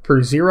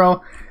for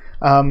 0.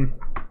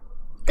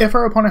 If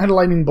our opponent had a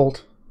Lightning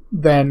Bolt,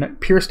 then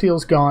Pure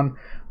Steel's gone.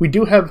 We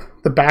do have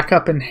the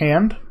backup in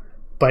hand,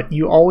 but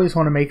you always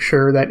want to make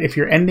sure that if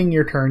you're ending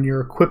your turn, you're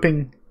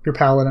equipping your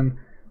Paladin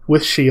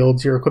with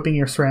shields, you're equipping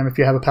your SRAM if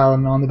you have a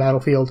Paladin on the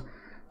battlefield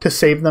to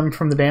save them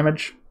from the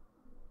damage.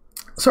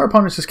 So our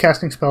opponent's just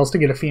casting spells to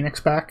get a Phoenix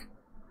back.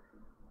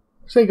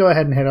 So they go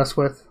ahead and hit us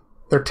with.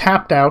 They're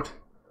tapped out.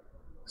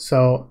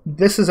 So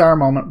this is our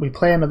moment. We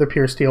play another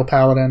Pure Steel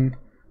Paladin.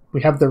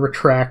 We have the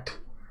Retract.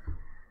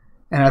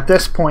 And at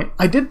this point,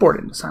 I did board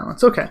into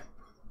Silence. Okay.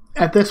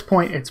 At this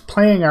point, it's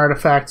playing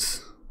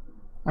artifacts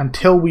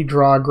until we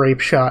draw a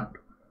Grape Shot,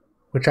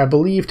 which I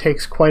believe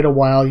takes quite a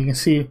while. You can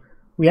see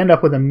we end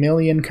up with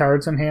 1,000,000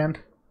 cards in hand.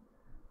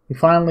 We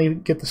finally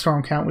get the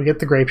Storm Count. We get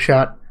the Grape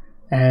Shot.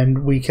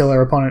 and we kill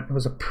our opponent. It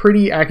was a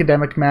pretty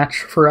academic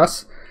match for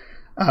us.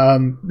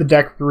 The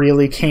deck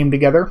really came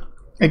together.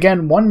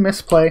 Again, one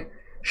misplay.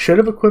 Should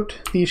have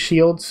equipped these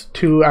shields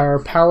to our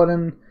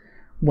paladin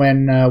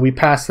when we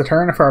passed the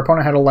turn. If our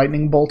opponent had a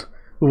lightning bolt,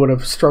 we would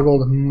have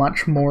struggled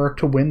much more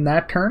to win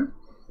that turn.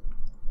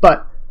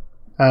 But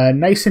a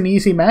nice and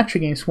easy match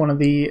against one of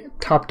the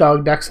top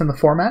dog decks in the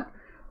format.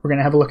 We're going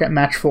to have a look at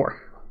match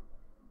 4.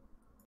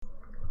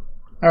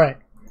 Alright,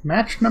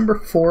 match number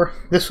 4.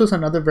 This was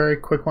another very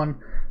quick one.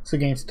 It's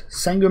against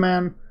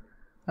Senguman.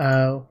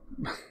 I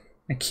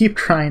keep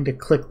trying to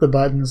click the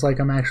buttons like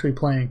I'm actually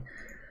playing.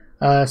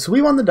 So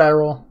we won the die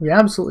roll. We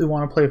absolutely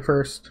want to play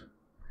first.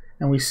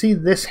 And we see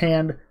this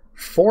hand,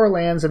 4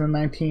 lands in a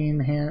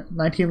 19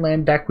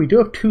 land deck. We do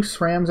have 2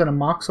 SRAMs and a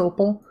Mox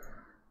Opal.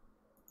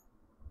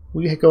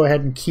 We go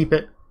ahead and keep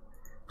it.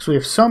 So we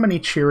have so many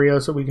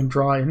Cheerios that we can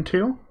draw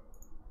into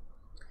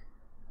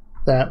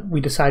that we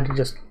decide to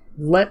just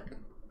let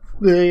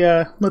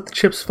the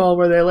chips fall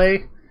where they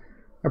lay.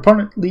 Our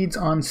opponent leads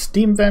on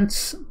Steam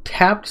Vents,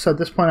 tapped, so at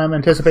this point I'm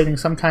anticipating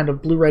some kind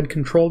of blue-red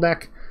control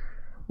deck.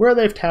 Where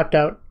they've tapped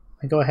out,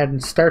 I go ahead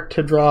and start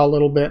to draw a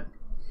little bit.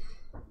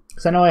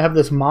 Because I know I have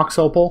this Mox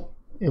Opal.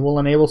 It will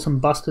enable some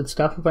busted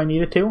stuff if I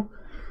need it to.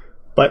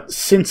 But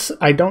since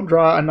I don't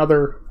draw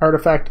another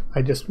artifact,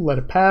 I just let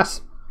it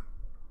pass.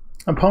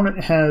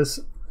 Opponent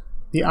has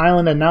the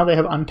island, and now they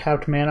have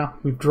untapped mana.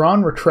 We've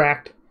drawn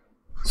Retract,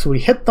 so we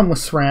hit them with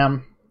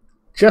SRAM,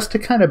 just to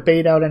kind of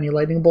bait out any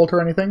lightning bolt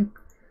or anything.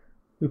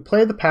 We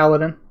play the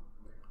paladin,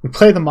 we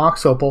play the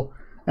Mox Opal,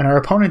 and our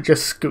opponent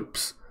just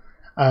scoops.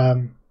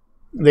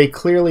 They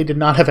clearly did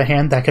not have a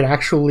hand that could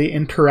actually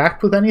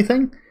interact with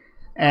anything,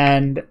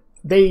 and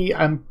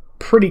I'm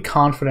pretty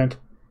confident,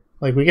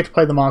 like, we get to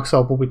play the Mox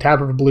Opal, we tap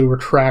for blue,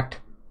 Retract,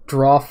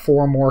 draw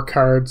 4 more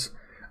cards.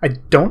 I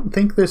don't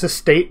think there's a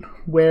state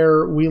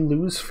where we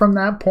lose from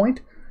that point,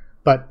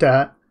 but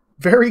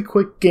very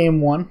quick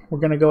game 1. We're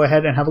going to go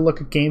ahead and have a look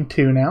at game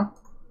 2 now.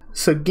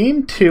 So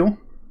game 2,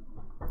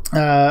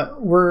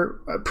 we're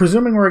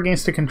presuming we're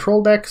against a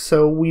control deck,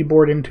 so we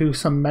board into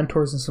some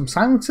Mentors and some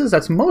Silences.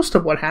 That's most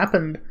of what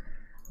happened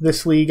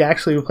this league,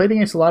 actually. We played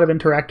against a lot of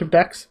interactive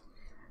decks.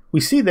 We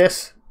see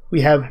this.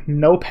 We have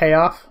no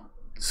payoff,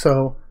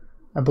 so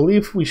I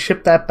believe we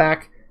ship that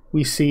back.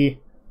 We see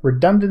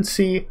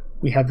Redundancy.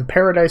 We have the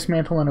Paradise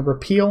Mantle and a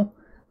Repeal.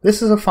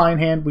 This is a fine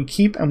hand. We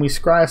keep and we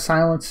scry a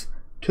Silence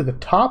to the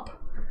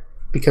top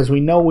because we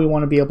know we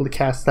want to be able to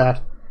cast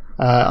that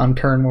on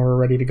turn when we're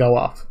ready to go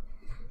off.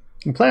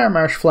 We play our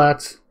Marsh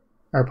Flats.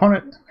 Our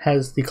opponent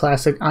has the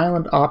classic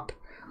Island Opt.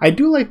 I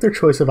do like their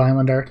choice of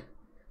island art.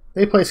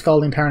 They play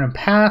Scalding Tarn and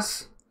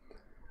pass.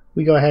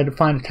 We go ahead and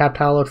find a tapped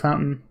Hallowed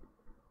Fountain.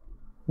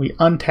 We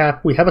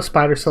untap. We have a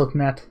Spider Silk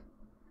Net.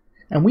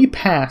 And we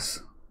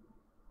pass.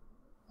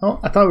 Oh,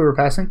 I thought we were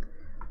passing.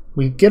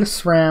 We get a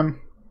SRAM.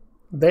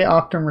 They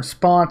opt in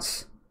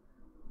response.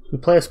 We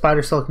play a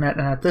Spider Silk Net,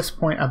 and at this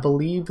point I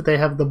believe they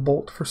have the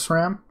Bolt for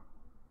SRAM.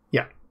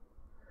 Yeah.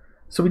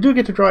 So we do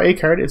get to draw a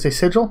card. It's a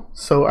Sigil,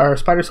 so our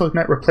Spider Silk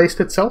Net replaced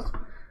itself.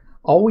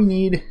 All we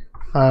need,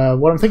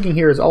 what I'm thinking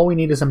here is all we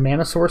need is a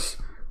mana source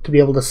to be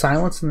able to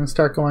silence and then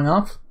start going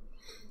off.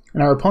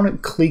 And our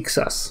opponent cliques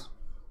us.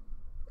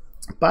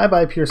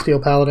 Bye-bye Pure Steel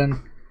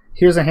Paladin.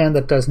 Here's a hand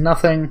that does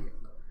nothing.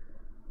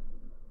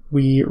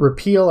 We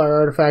repeal our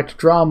artifact,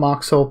 draw a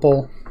Mox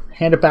Opal,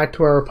 hand it back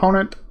to our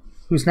opponent,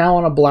 who's now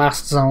on a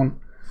Blast Zone.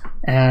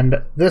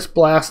 And this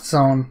Blast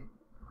Zone,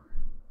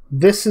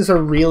 this is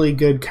a really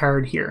good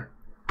card here.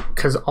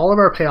 Because all of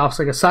our payoffs,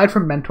 like aside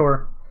from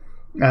Mentor,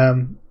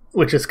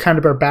 which is kind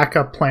of our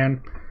backup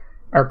plan,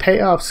 our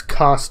payoffs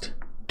cost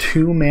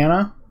 2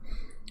 mana.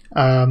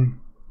 And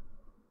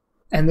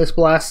this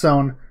Blast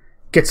Zone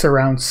gets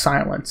around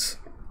Silence,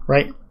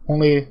 right?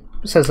 Only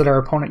says that our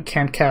opponent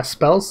can't cast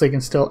spells, they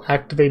can still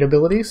activate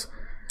abilities.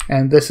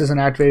 And this is an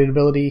activated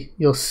ability.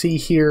 You'll see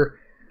here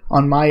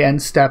on my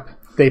end step,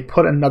 they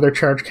put another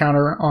charge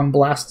counter on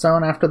Blast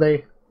Zone after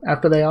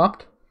they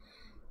opt.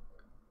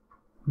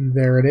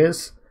 There it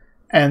is.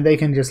 And they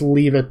can just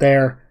leave it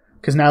there,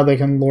 because now they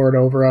can lord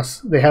over us.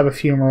 They have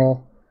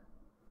Ephemeral.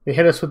 They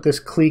hit us with this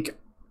Clique.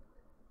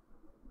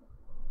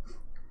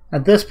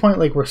 At this point,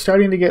 like, we're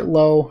starting to get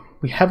low.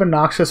 We have a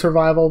Noxious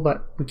Survival,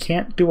 but we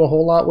can't do a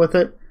whole lot with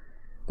it.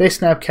 They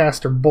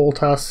Snapcast or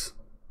Bolt us,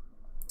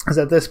 as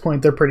at this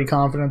point they're pretty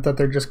confident that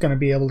they're just going to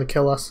be able to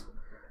kill us.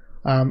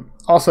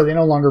 Also, they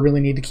no longer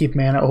really need to keep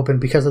mana open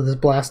because of this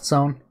Blast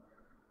Zone.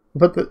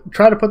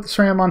 Try to put the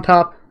SRAM on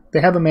top.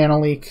 They have a mana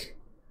leak.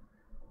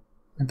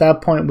 At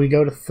that point, we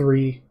go to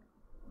 3,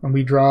 and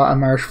we draw a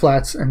Marsh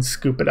Flats and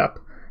scoop it up,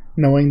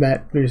 knowing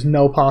that there's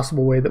no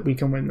possible way that we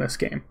can win this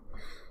game.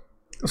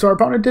 So our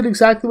opponent did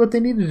exactly what they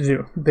needed to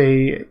do.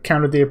 They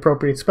countered the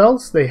appropriate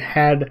spells. They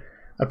had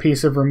a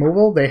piece of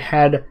removal. They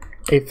had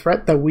a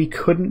threat that we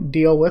couldn't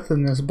deal with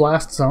in this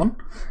Blast Zone.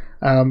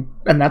 And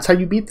that's how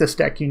you beat this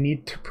deck. You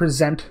need to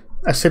present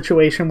a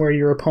situation where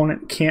your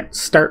opponent can't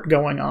start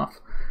going off.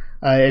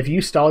 If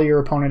you stall your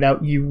opponent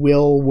out, you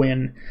will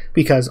win,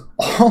 because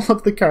all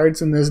of the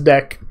cards in this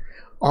deck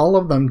all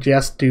of them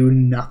just do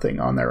nothing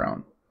on their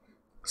own.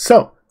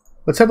 So,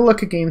 let's have a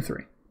look at Game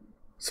 3.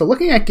 So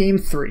looking at Game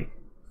 3,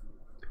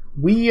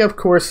 we, of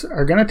course,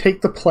 are going to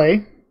take the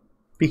play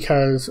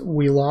because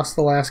we lost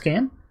the last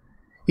game.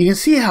 You can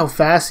see how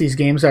fast these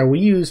games are. We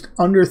used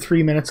under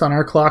 3 minutes on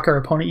our clock. Our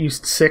opponent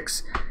used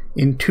 6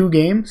 in 2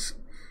 games.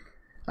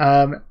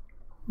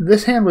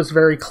 This hand was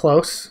very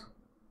close.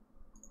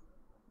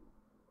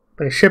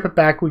 But I ship it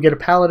back. We get a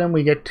Paladin.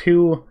 We get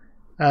two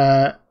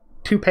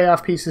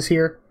payoff pieces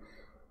here.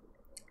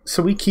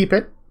 So we keep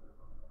it.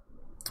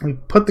 We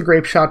put the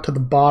Grape Shot to the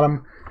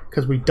bottom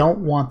because we don't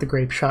want the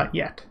Grape Shot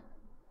yet.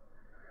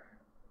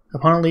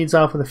 Opponent leads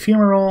off with a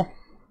Fumarole.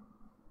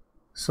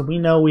 So we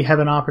know we have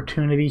an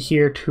opportunity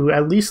here to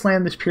at least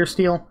land this Pure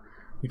Steel.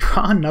 We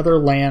draw another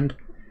land.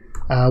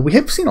 We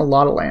have seen a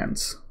lot of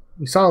lands.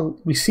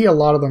 We see a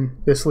lot of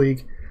them this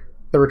league.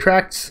 The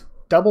Retracts,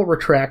 double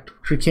Retract,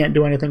 which we can't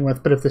do anything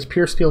with, but if this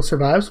Pure Steel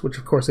survives, which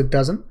of course it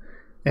doesn't,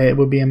 it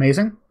would be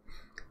amazing.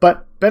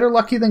 But better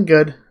lucky than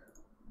good.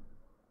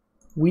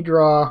 We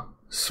draw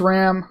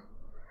SRAM.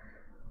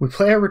 We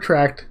play a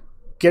Retract,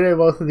 get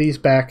both of these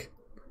back.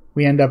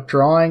 We end up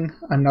drawing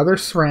another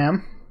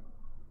SRAM.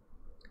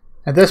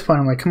 At this point,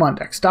 I'm like, come on,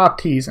 deck, stop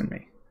teasing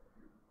me.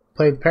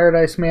 Play the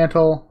Paradise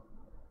Mantle.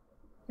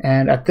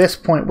 And at this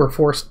point, we're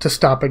forced to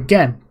stop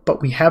again.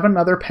 But we have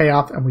another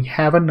payoff, and we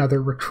have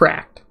another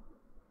Retract.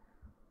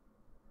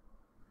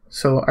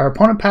 So our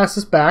opponent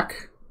passes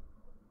back.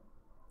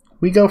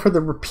 We go for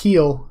the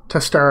Repeal to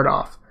start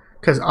off,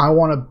 because I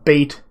want to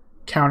bait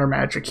Counter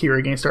Magic here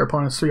against our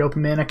opponent's 3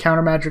 open mana,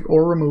 Counter Magic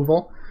or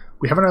removal.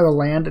 We have another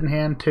land in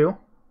hand, too.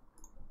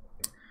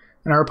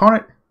 And our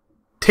opponent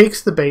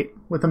takes the bait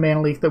with a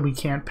mana leak that we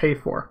can't pay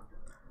for.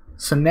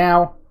 So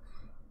now,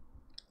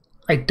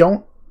 I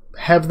don't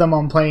have them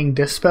on playing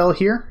Dispel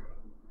here.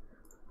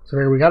 So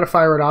here we got to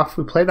fire it off.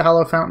 We play the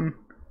Hollow Fountain,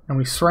 and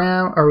we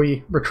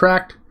we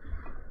Retract.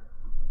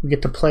 We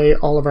get to play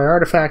all of our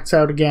artifacts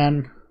out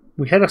again.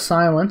 We hit a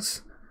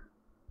Silence,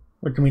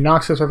 which we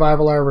Noxus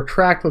Revival our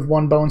Retract with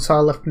 1 Bone Saw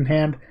left in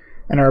hand,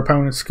 and our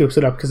opponent scoops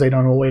it up because they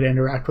don't have a way to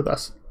interact with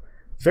us.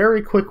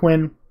 Very quick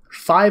win.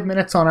 5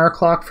 minutes on our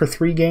clock for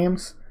 3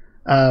 games.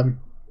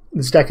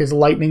 This deck is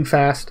lightning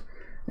fast,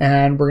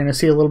 and we're going to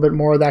see a little bit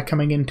more of that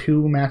coming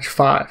into match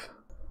 5.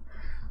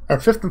 Our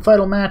 5th and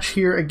final match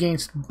here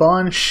against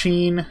Bon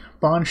Sheen.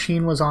 Bon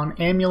Sheen was on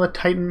Amulet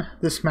Titan.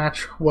 This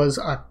match was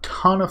a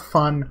ton of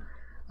fun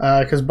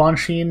because Bon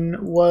Sheen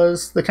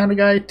was the kind of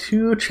guy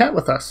to chat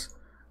with us.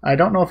 I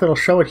don't know if it'll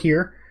show it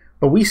here,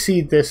 but we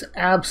see this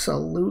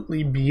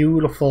absolutely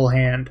beautiful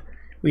hand.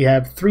 We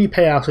have 3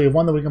 payoffs. We have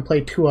 1 that we can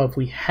play 2 of.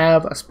 We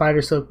have a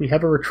Spider Silk. We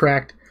have a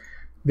Retract.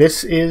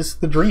 This is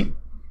the dream.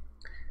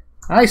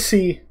 I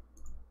see...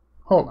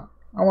 Hold on.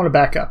 I want to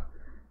back up.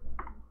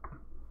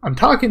 I'm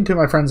talking to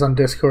my friends on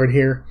Discord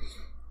here,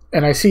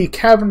 and I see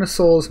Cavern of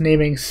Souls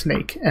naming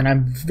Snake, and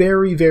I'm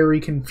very, very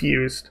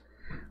confused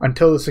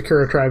until the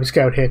Sakura Tribe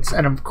Scout hits.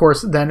 And of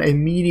course, then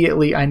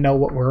immediately I know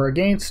what we're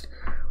against.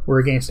 We're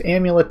against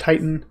Amulet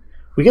Titan.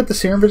 We get the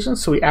Serum Vision,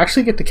 so we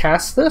actually get to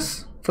cast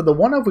this. For the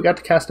 1-of, we got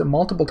to cast it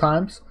multiple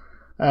times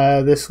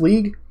this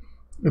league.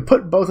 We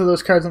put both of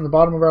those cards on the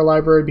bottom of our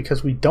library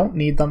because we don't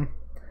need them.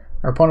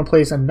 Our opponent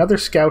plays another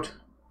Scout,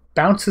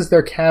 bounces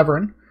their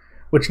Cavern,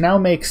 which now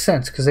makes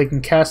sense because they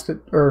can cast it,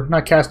 or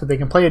not cast it, they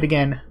can play it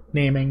again,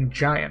 naming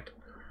Giant.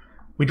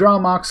 We draw a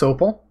Mox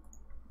Opal,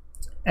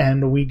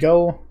 and we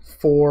go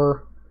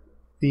for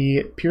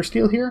the Pure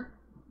Steel here.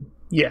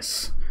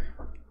 Yes.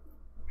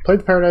 Play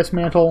the Paradise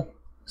Mantle,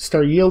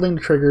 start yielding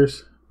the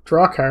triggers,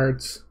 draw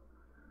cards.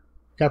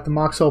 Got the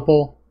Mox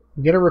Opal,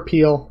 get a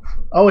Repeal.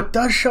 Oh, it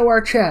does show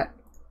our chat.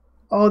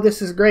 Oh,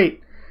 this is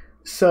great.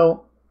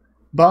 So,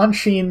 Bon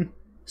Sheen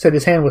said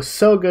his hand was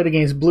so good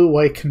against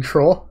blue-white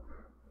control.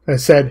 I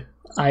said,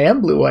 I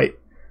am blue-white.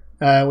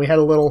 We had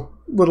a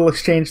little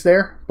exchange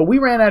there, but we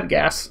ran out of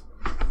gas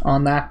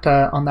on that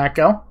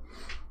go.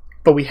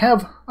 But we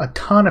have a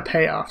ton of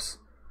payoffs.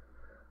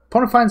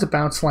 Opponent finds a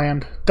bounce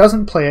land,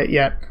 doesn't play it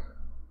yet.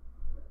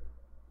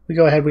 We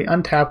go ahead, we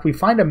untap, we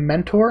find a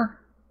Mentor,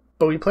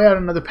 but we play out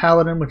another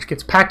Paladin, which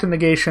gets Pact and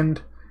Negationed,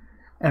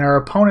 and our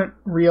opponent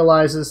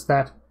realizes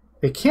that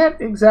they can't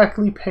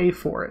exactly pay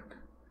for it.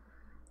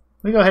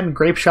 We go ahead and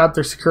Grape Shot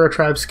their Sakura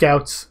Tribe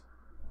Scouts,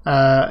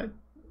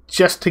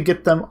 just to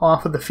get them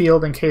off of the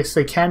field in case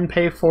they can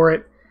pay for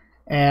it,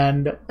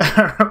 and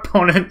our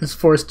opponent is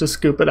forced to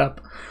scoop it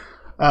up.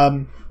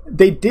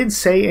 They did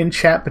say in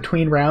chat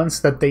between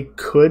rounds that they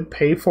could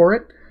pay for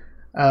it,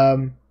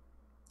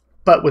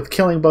 but with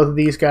killing both of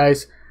these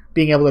guys,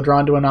 being able to draw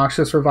into a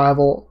Noxious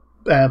Revival,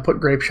 put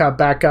Grape Shot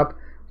back up,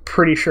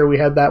 pretty sure we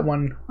had that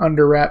one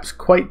under wraps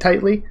quite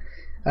tightly.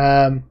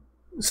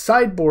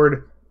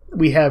 Sideboard,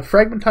 we have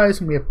Fragmentize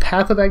and we have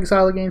Path of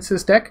Exile against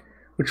this deck,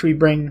 which we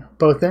bring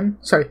both in.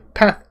 Sorry,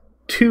 Path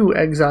to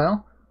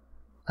Exile.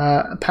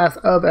 Path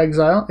of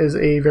Exile is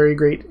a very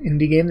great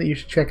indie game that you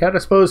should check out. I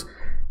suppose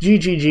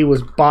GGG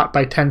was bought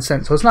by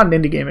Tencent, so it's not an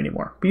indie game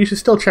anymore, but you should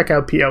still check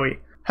out PoE.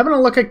 Having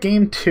a look at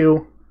Game 2,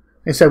 like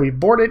I said, we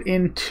board it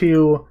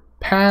into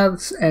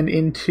Paths and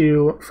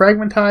into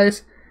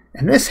Fragmentize.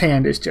 And this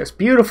hand is just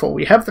beautiful.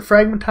 We have the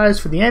Fragmentize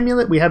for the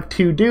amulet. We have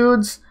 2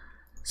 dudes.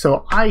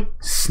 So I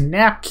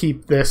snap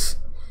keep this.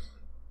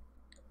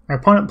 Our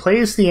opponent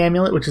plays the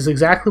amulet, which is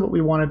exactly what we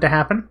wanted to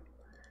happen.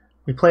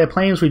 We play a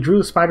Plains. We drew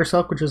the Spider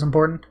Silk, which is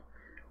important.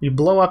 We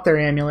blow up their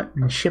amulet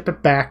and ship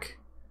it back,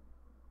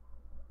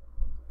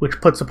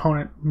 which puts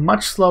opponent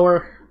much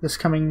slower this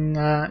coming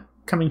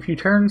few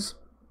turns.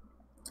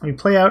 We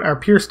play out our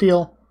Pure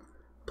Steel,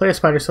 play a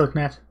Spider Silk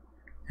Net,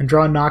 and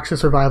draw a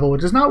Noxious Revival,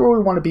 which is not where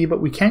we want to be,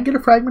 but we can get a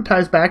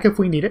Fragmentize back if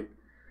we need it.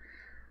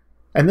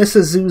 And this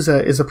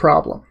Azusa is a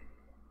problem,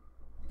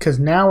 because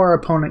now our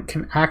opponent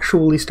can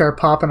actually start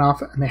popping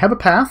off, and they have a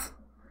path.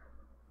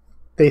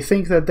 They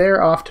think that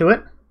they're off to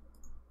it.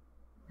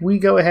 We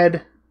go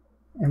ahead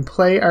and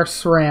play our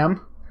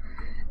SRAM,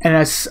 and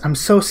I'm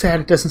so sad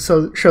it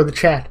doesn't show the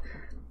chat,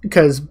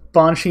 because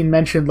Bonshin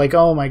mentioned, like,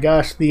 oh my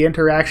gosh, the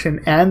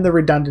interaction and the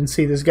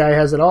redundancy, this guy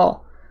has it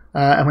all.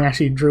 And we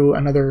actually drew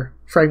another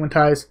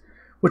Fragmentize,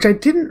 which I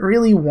didn't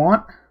really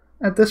want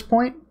at this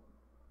point.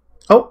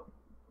 Oh,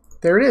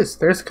 there it is.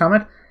 There's the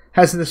comment.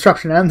 Has the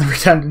disruption and the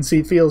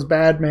redundancy. Feels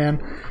bad,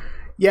 man.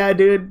 Yeah,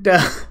 dude.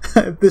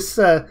 This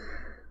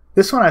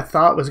one I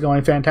thought was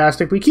going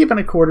fantastic. We keep in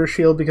a quarter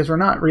shield because we're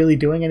not really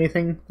doing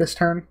anything this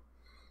turn.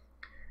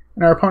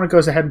 And our opponent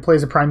goes ahead and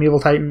plays a Primeval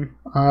Titan.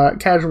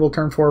 Casual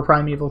turn 4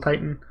 Primeval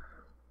Titan.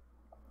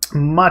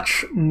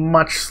 Much,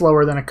 much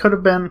slower than it could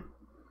have been.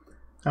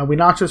 We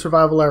Noxious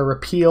Revival our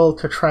Repeal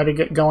to try to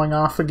get going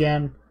off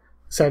again.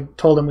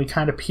 Told him we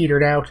kind of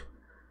petered out.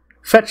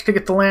 Fetch to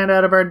get the land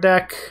out of our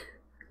deck.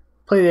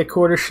 Play the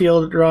Quarter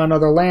Shield, draw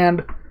another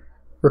land.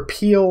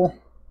 Repeal,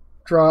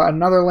 draw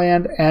another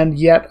land, and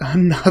yet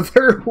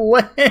another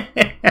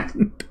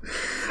land.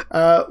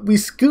 We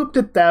scooped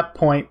at that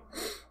point.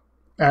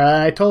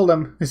 I told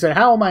him, he said,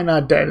 how am I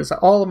not dead?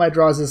 All of my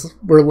draws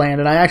were land,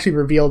 and I actually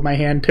revealed my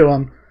hand to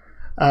him.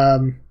 I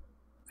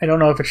don't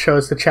know if it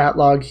shows the chat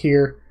log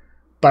here,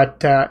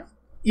 but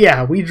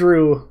yeah, we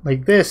drew,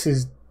 like, this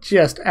is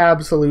just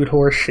absolute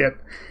horse shit.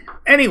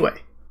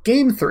 Anyway,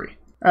 Game 3.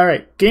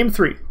 Alright, Game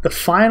 3, the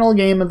final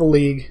game of the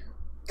league.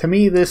 To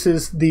me, this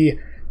is the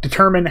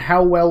determine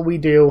how well we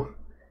do,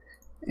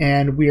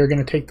 and we are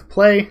going to take the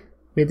play.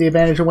 We have the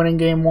advantage of winning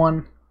Game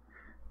 1.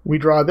 We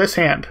draw this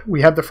hand.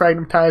 We have the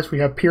Fragmentize, we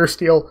have Pure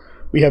Steel,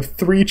 we have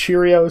 3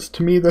 Cheerios.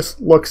 To me,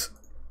 this looks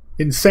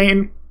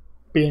insane,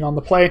 being on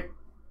the play.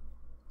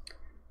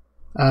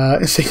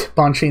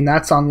 Bonshin,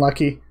 that's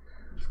unlucky.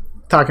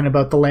 Talking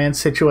about the land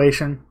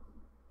situation.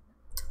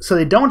 So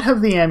they don't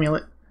have the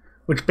amulet,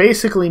 which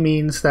basically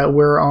means that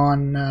we're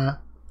on a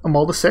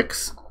mull to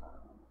 6.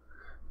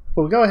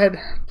 But we go ahead,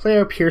 play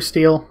our Pure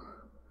Steel,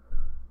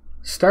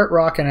 start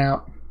rocking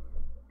out,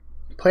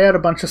 play out a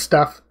bunch of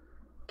stuff,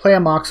 play a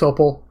Mox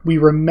Opal. We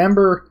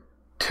remember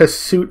to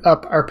suit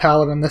up our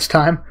Paladin this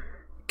time.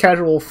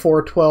 Casual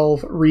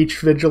 412 Reach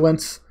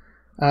Vigilance.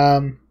 We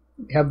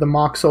have the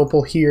Mox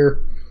Opal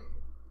here.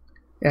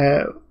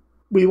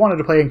 We wanted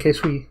to play in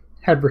case we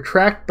had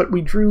Retract, but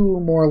we drew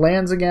more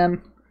lands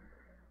again.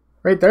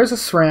 Right, there's a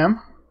SRAM,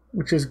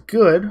 which is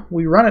good.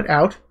 We run it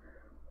out,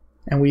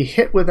 and we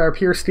hit with our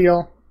Pure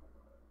Steel.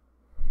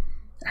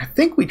 I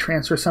think we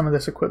transfer some of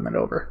this equipment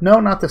over.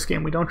 No, not this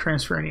game. We don't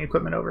transfer any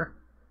equipment over.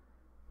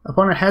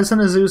 Opponent has an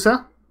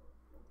Azusa,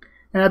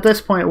 and at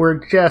this point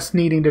we're just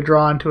needing to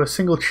draw into a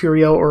single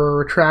Cheerio or a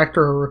Retract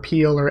or a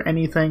Repeal or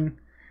anything.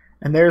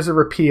 And there's a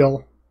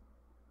Repeal.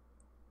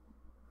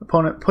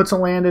 Opponent puts a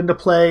land into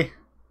play.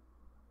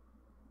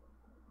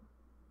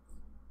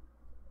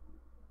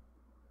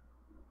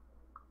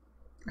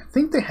 I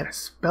think they had a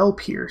Spell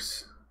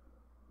Pierce.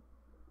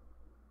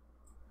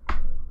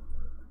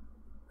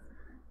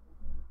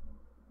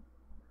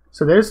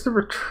 So there's the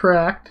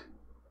Retract,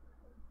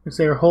 which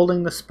they are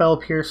holding the Spell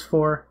Pierce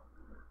for.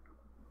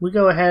 We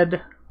go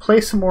ahead, play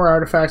some more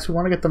artifacts. We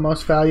want to get the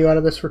most value out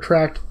of this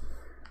Retract.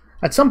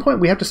 At some point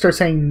we have to start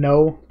saying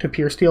no to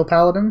Pure Steel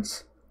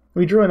Paladins.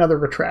 We drew another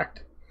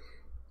Retract.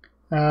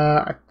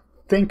 I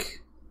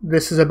think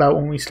this is about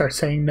when we start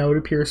saying no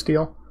to Pure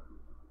Steel.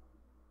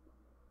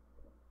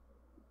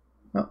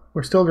 Oh,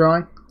 we're still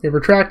drawing. They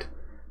Retract,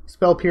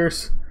 Spell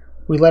Pierce,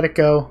 we let it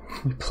go,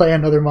 we play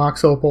another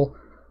Mox Opal,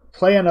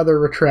 play another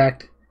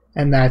Retract,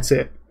 and that's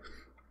it.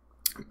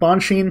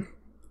 Bonshin,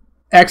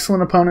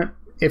 excellent opponent.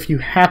 If you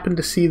happen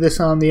to see this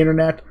on the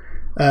internet,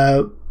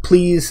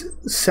 please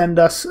send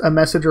us a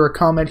message or a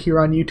comment here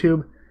on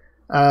YouTube.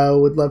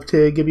 Would love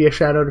to give you a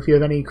shout out if you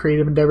have any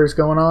creative endeavors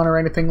going on or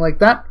anything like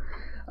that.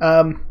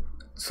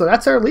 So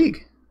that's our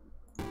league.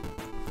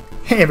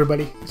 Hey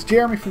everybody, it's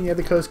Jeremy from the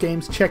Other Coast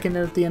Games, checking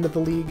in at the end of the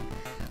league.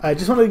 I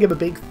just wanted to give a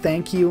big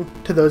thank you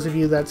to those of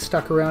you that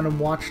stuck around and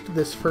watched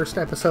this first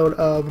episode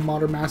of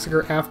Modern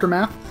Massacre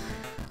Aftermath.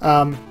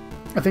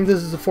 I think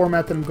this is a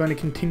format that I'm going to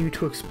continue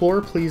to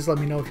explore. Please let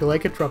me know if you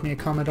like it. Drop me a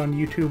comment on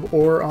YouTube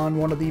or on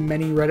one of the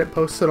many Reddit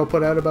posts that I'll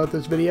put out about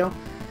this video.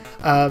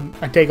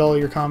 I take all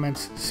your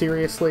comments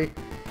seriously.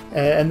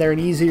 and they're an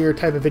easier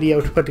type of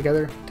video to put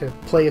together, to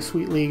play a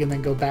Sweet League and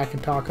then go back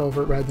and talk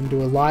over it rather than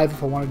do it live.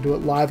 If I want to do it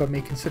live, I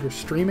may consider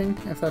streaming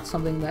if that's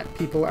something that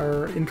people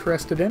are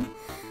interested in.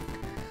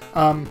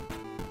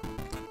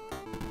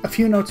 A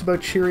few notes about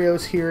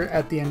CheeriOs here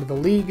at the end of the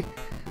league.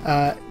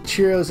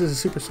 CheeriOs is a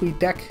super sweet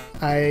deck.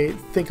 I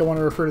think I want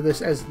to refer to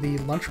this as the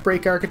lunch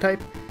break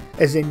archetype,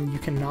 as in you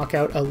can knock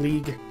out a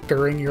league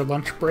during your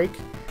lunch break.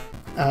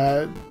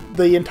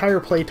 The entire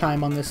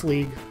playtime on this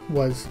league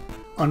was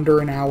under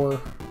an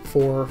hour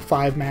for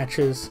 5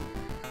 matches,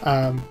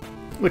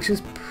 which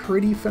is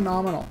pretty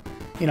phenomenal.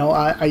 You know,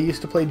 I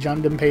used to play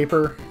Jundam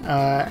Paper,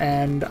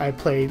 and I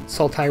played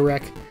Sultai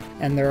Rec,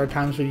 and there are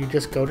times where you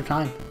just go to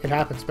time. It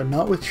happens, but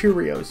not with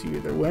CheeriOs. You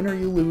either win or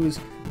you lose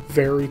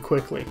very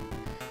quickly.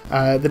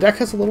 The deck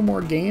has a little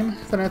more game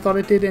than I thought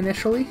it did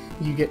initially.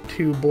 You get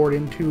to board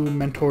into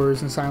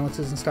mentors and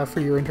silences and stuff for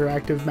your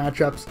interactive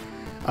matchups.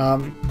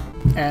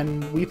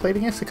 And we played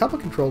against a couple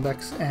control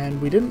decks,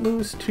 and we didn't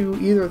lose to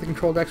either of the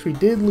control decks. We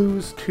did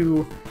lose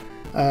to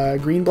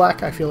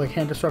green-black. I feel like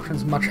hand disruption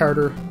is much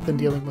harder than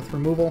dealing with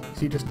removal,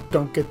 so you just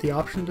don't get the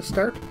option to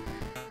start.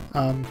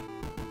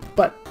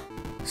 But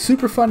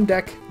super fun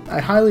deck. I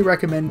highly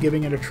recommend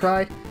giving it a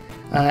try.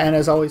 And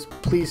as always,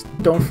 please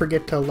don't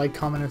forget to like,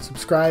 comment, and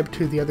subscribe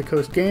to the Other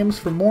Coast Games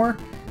for more,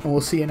 and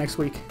we'll see you next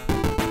week.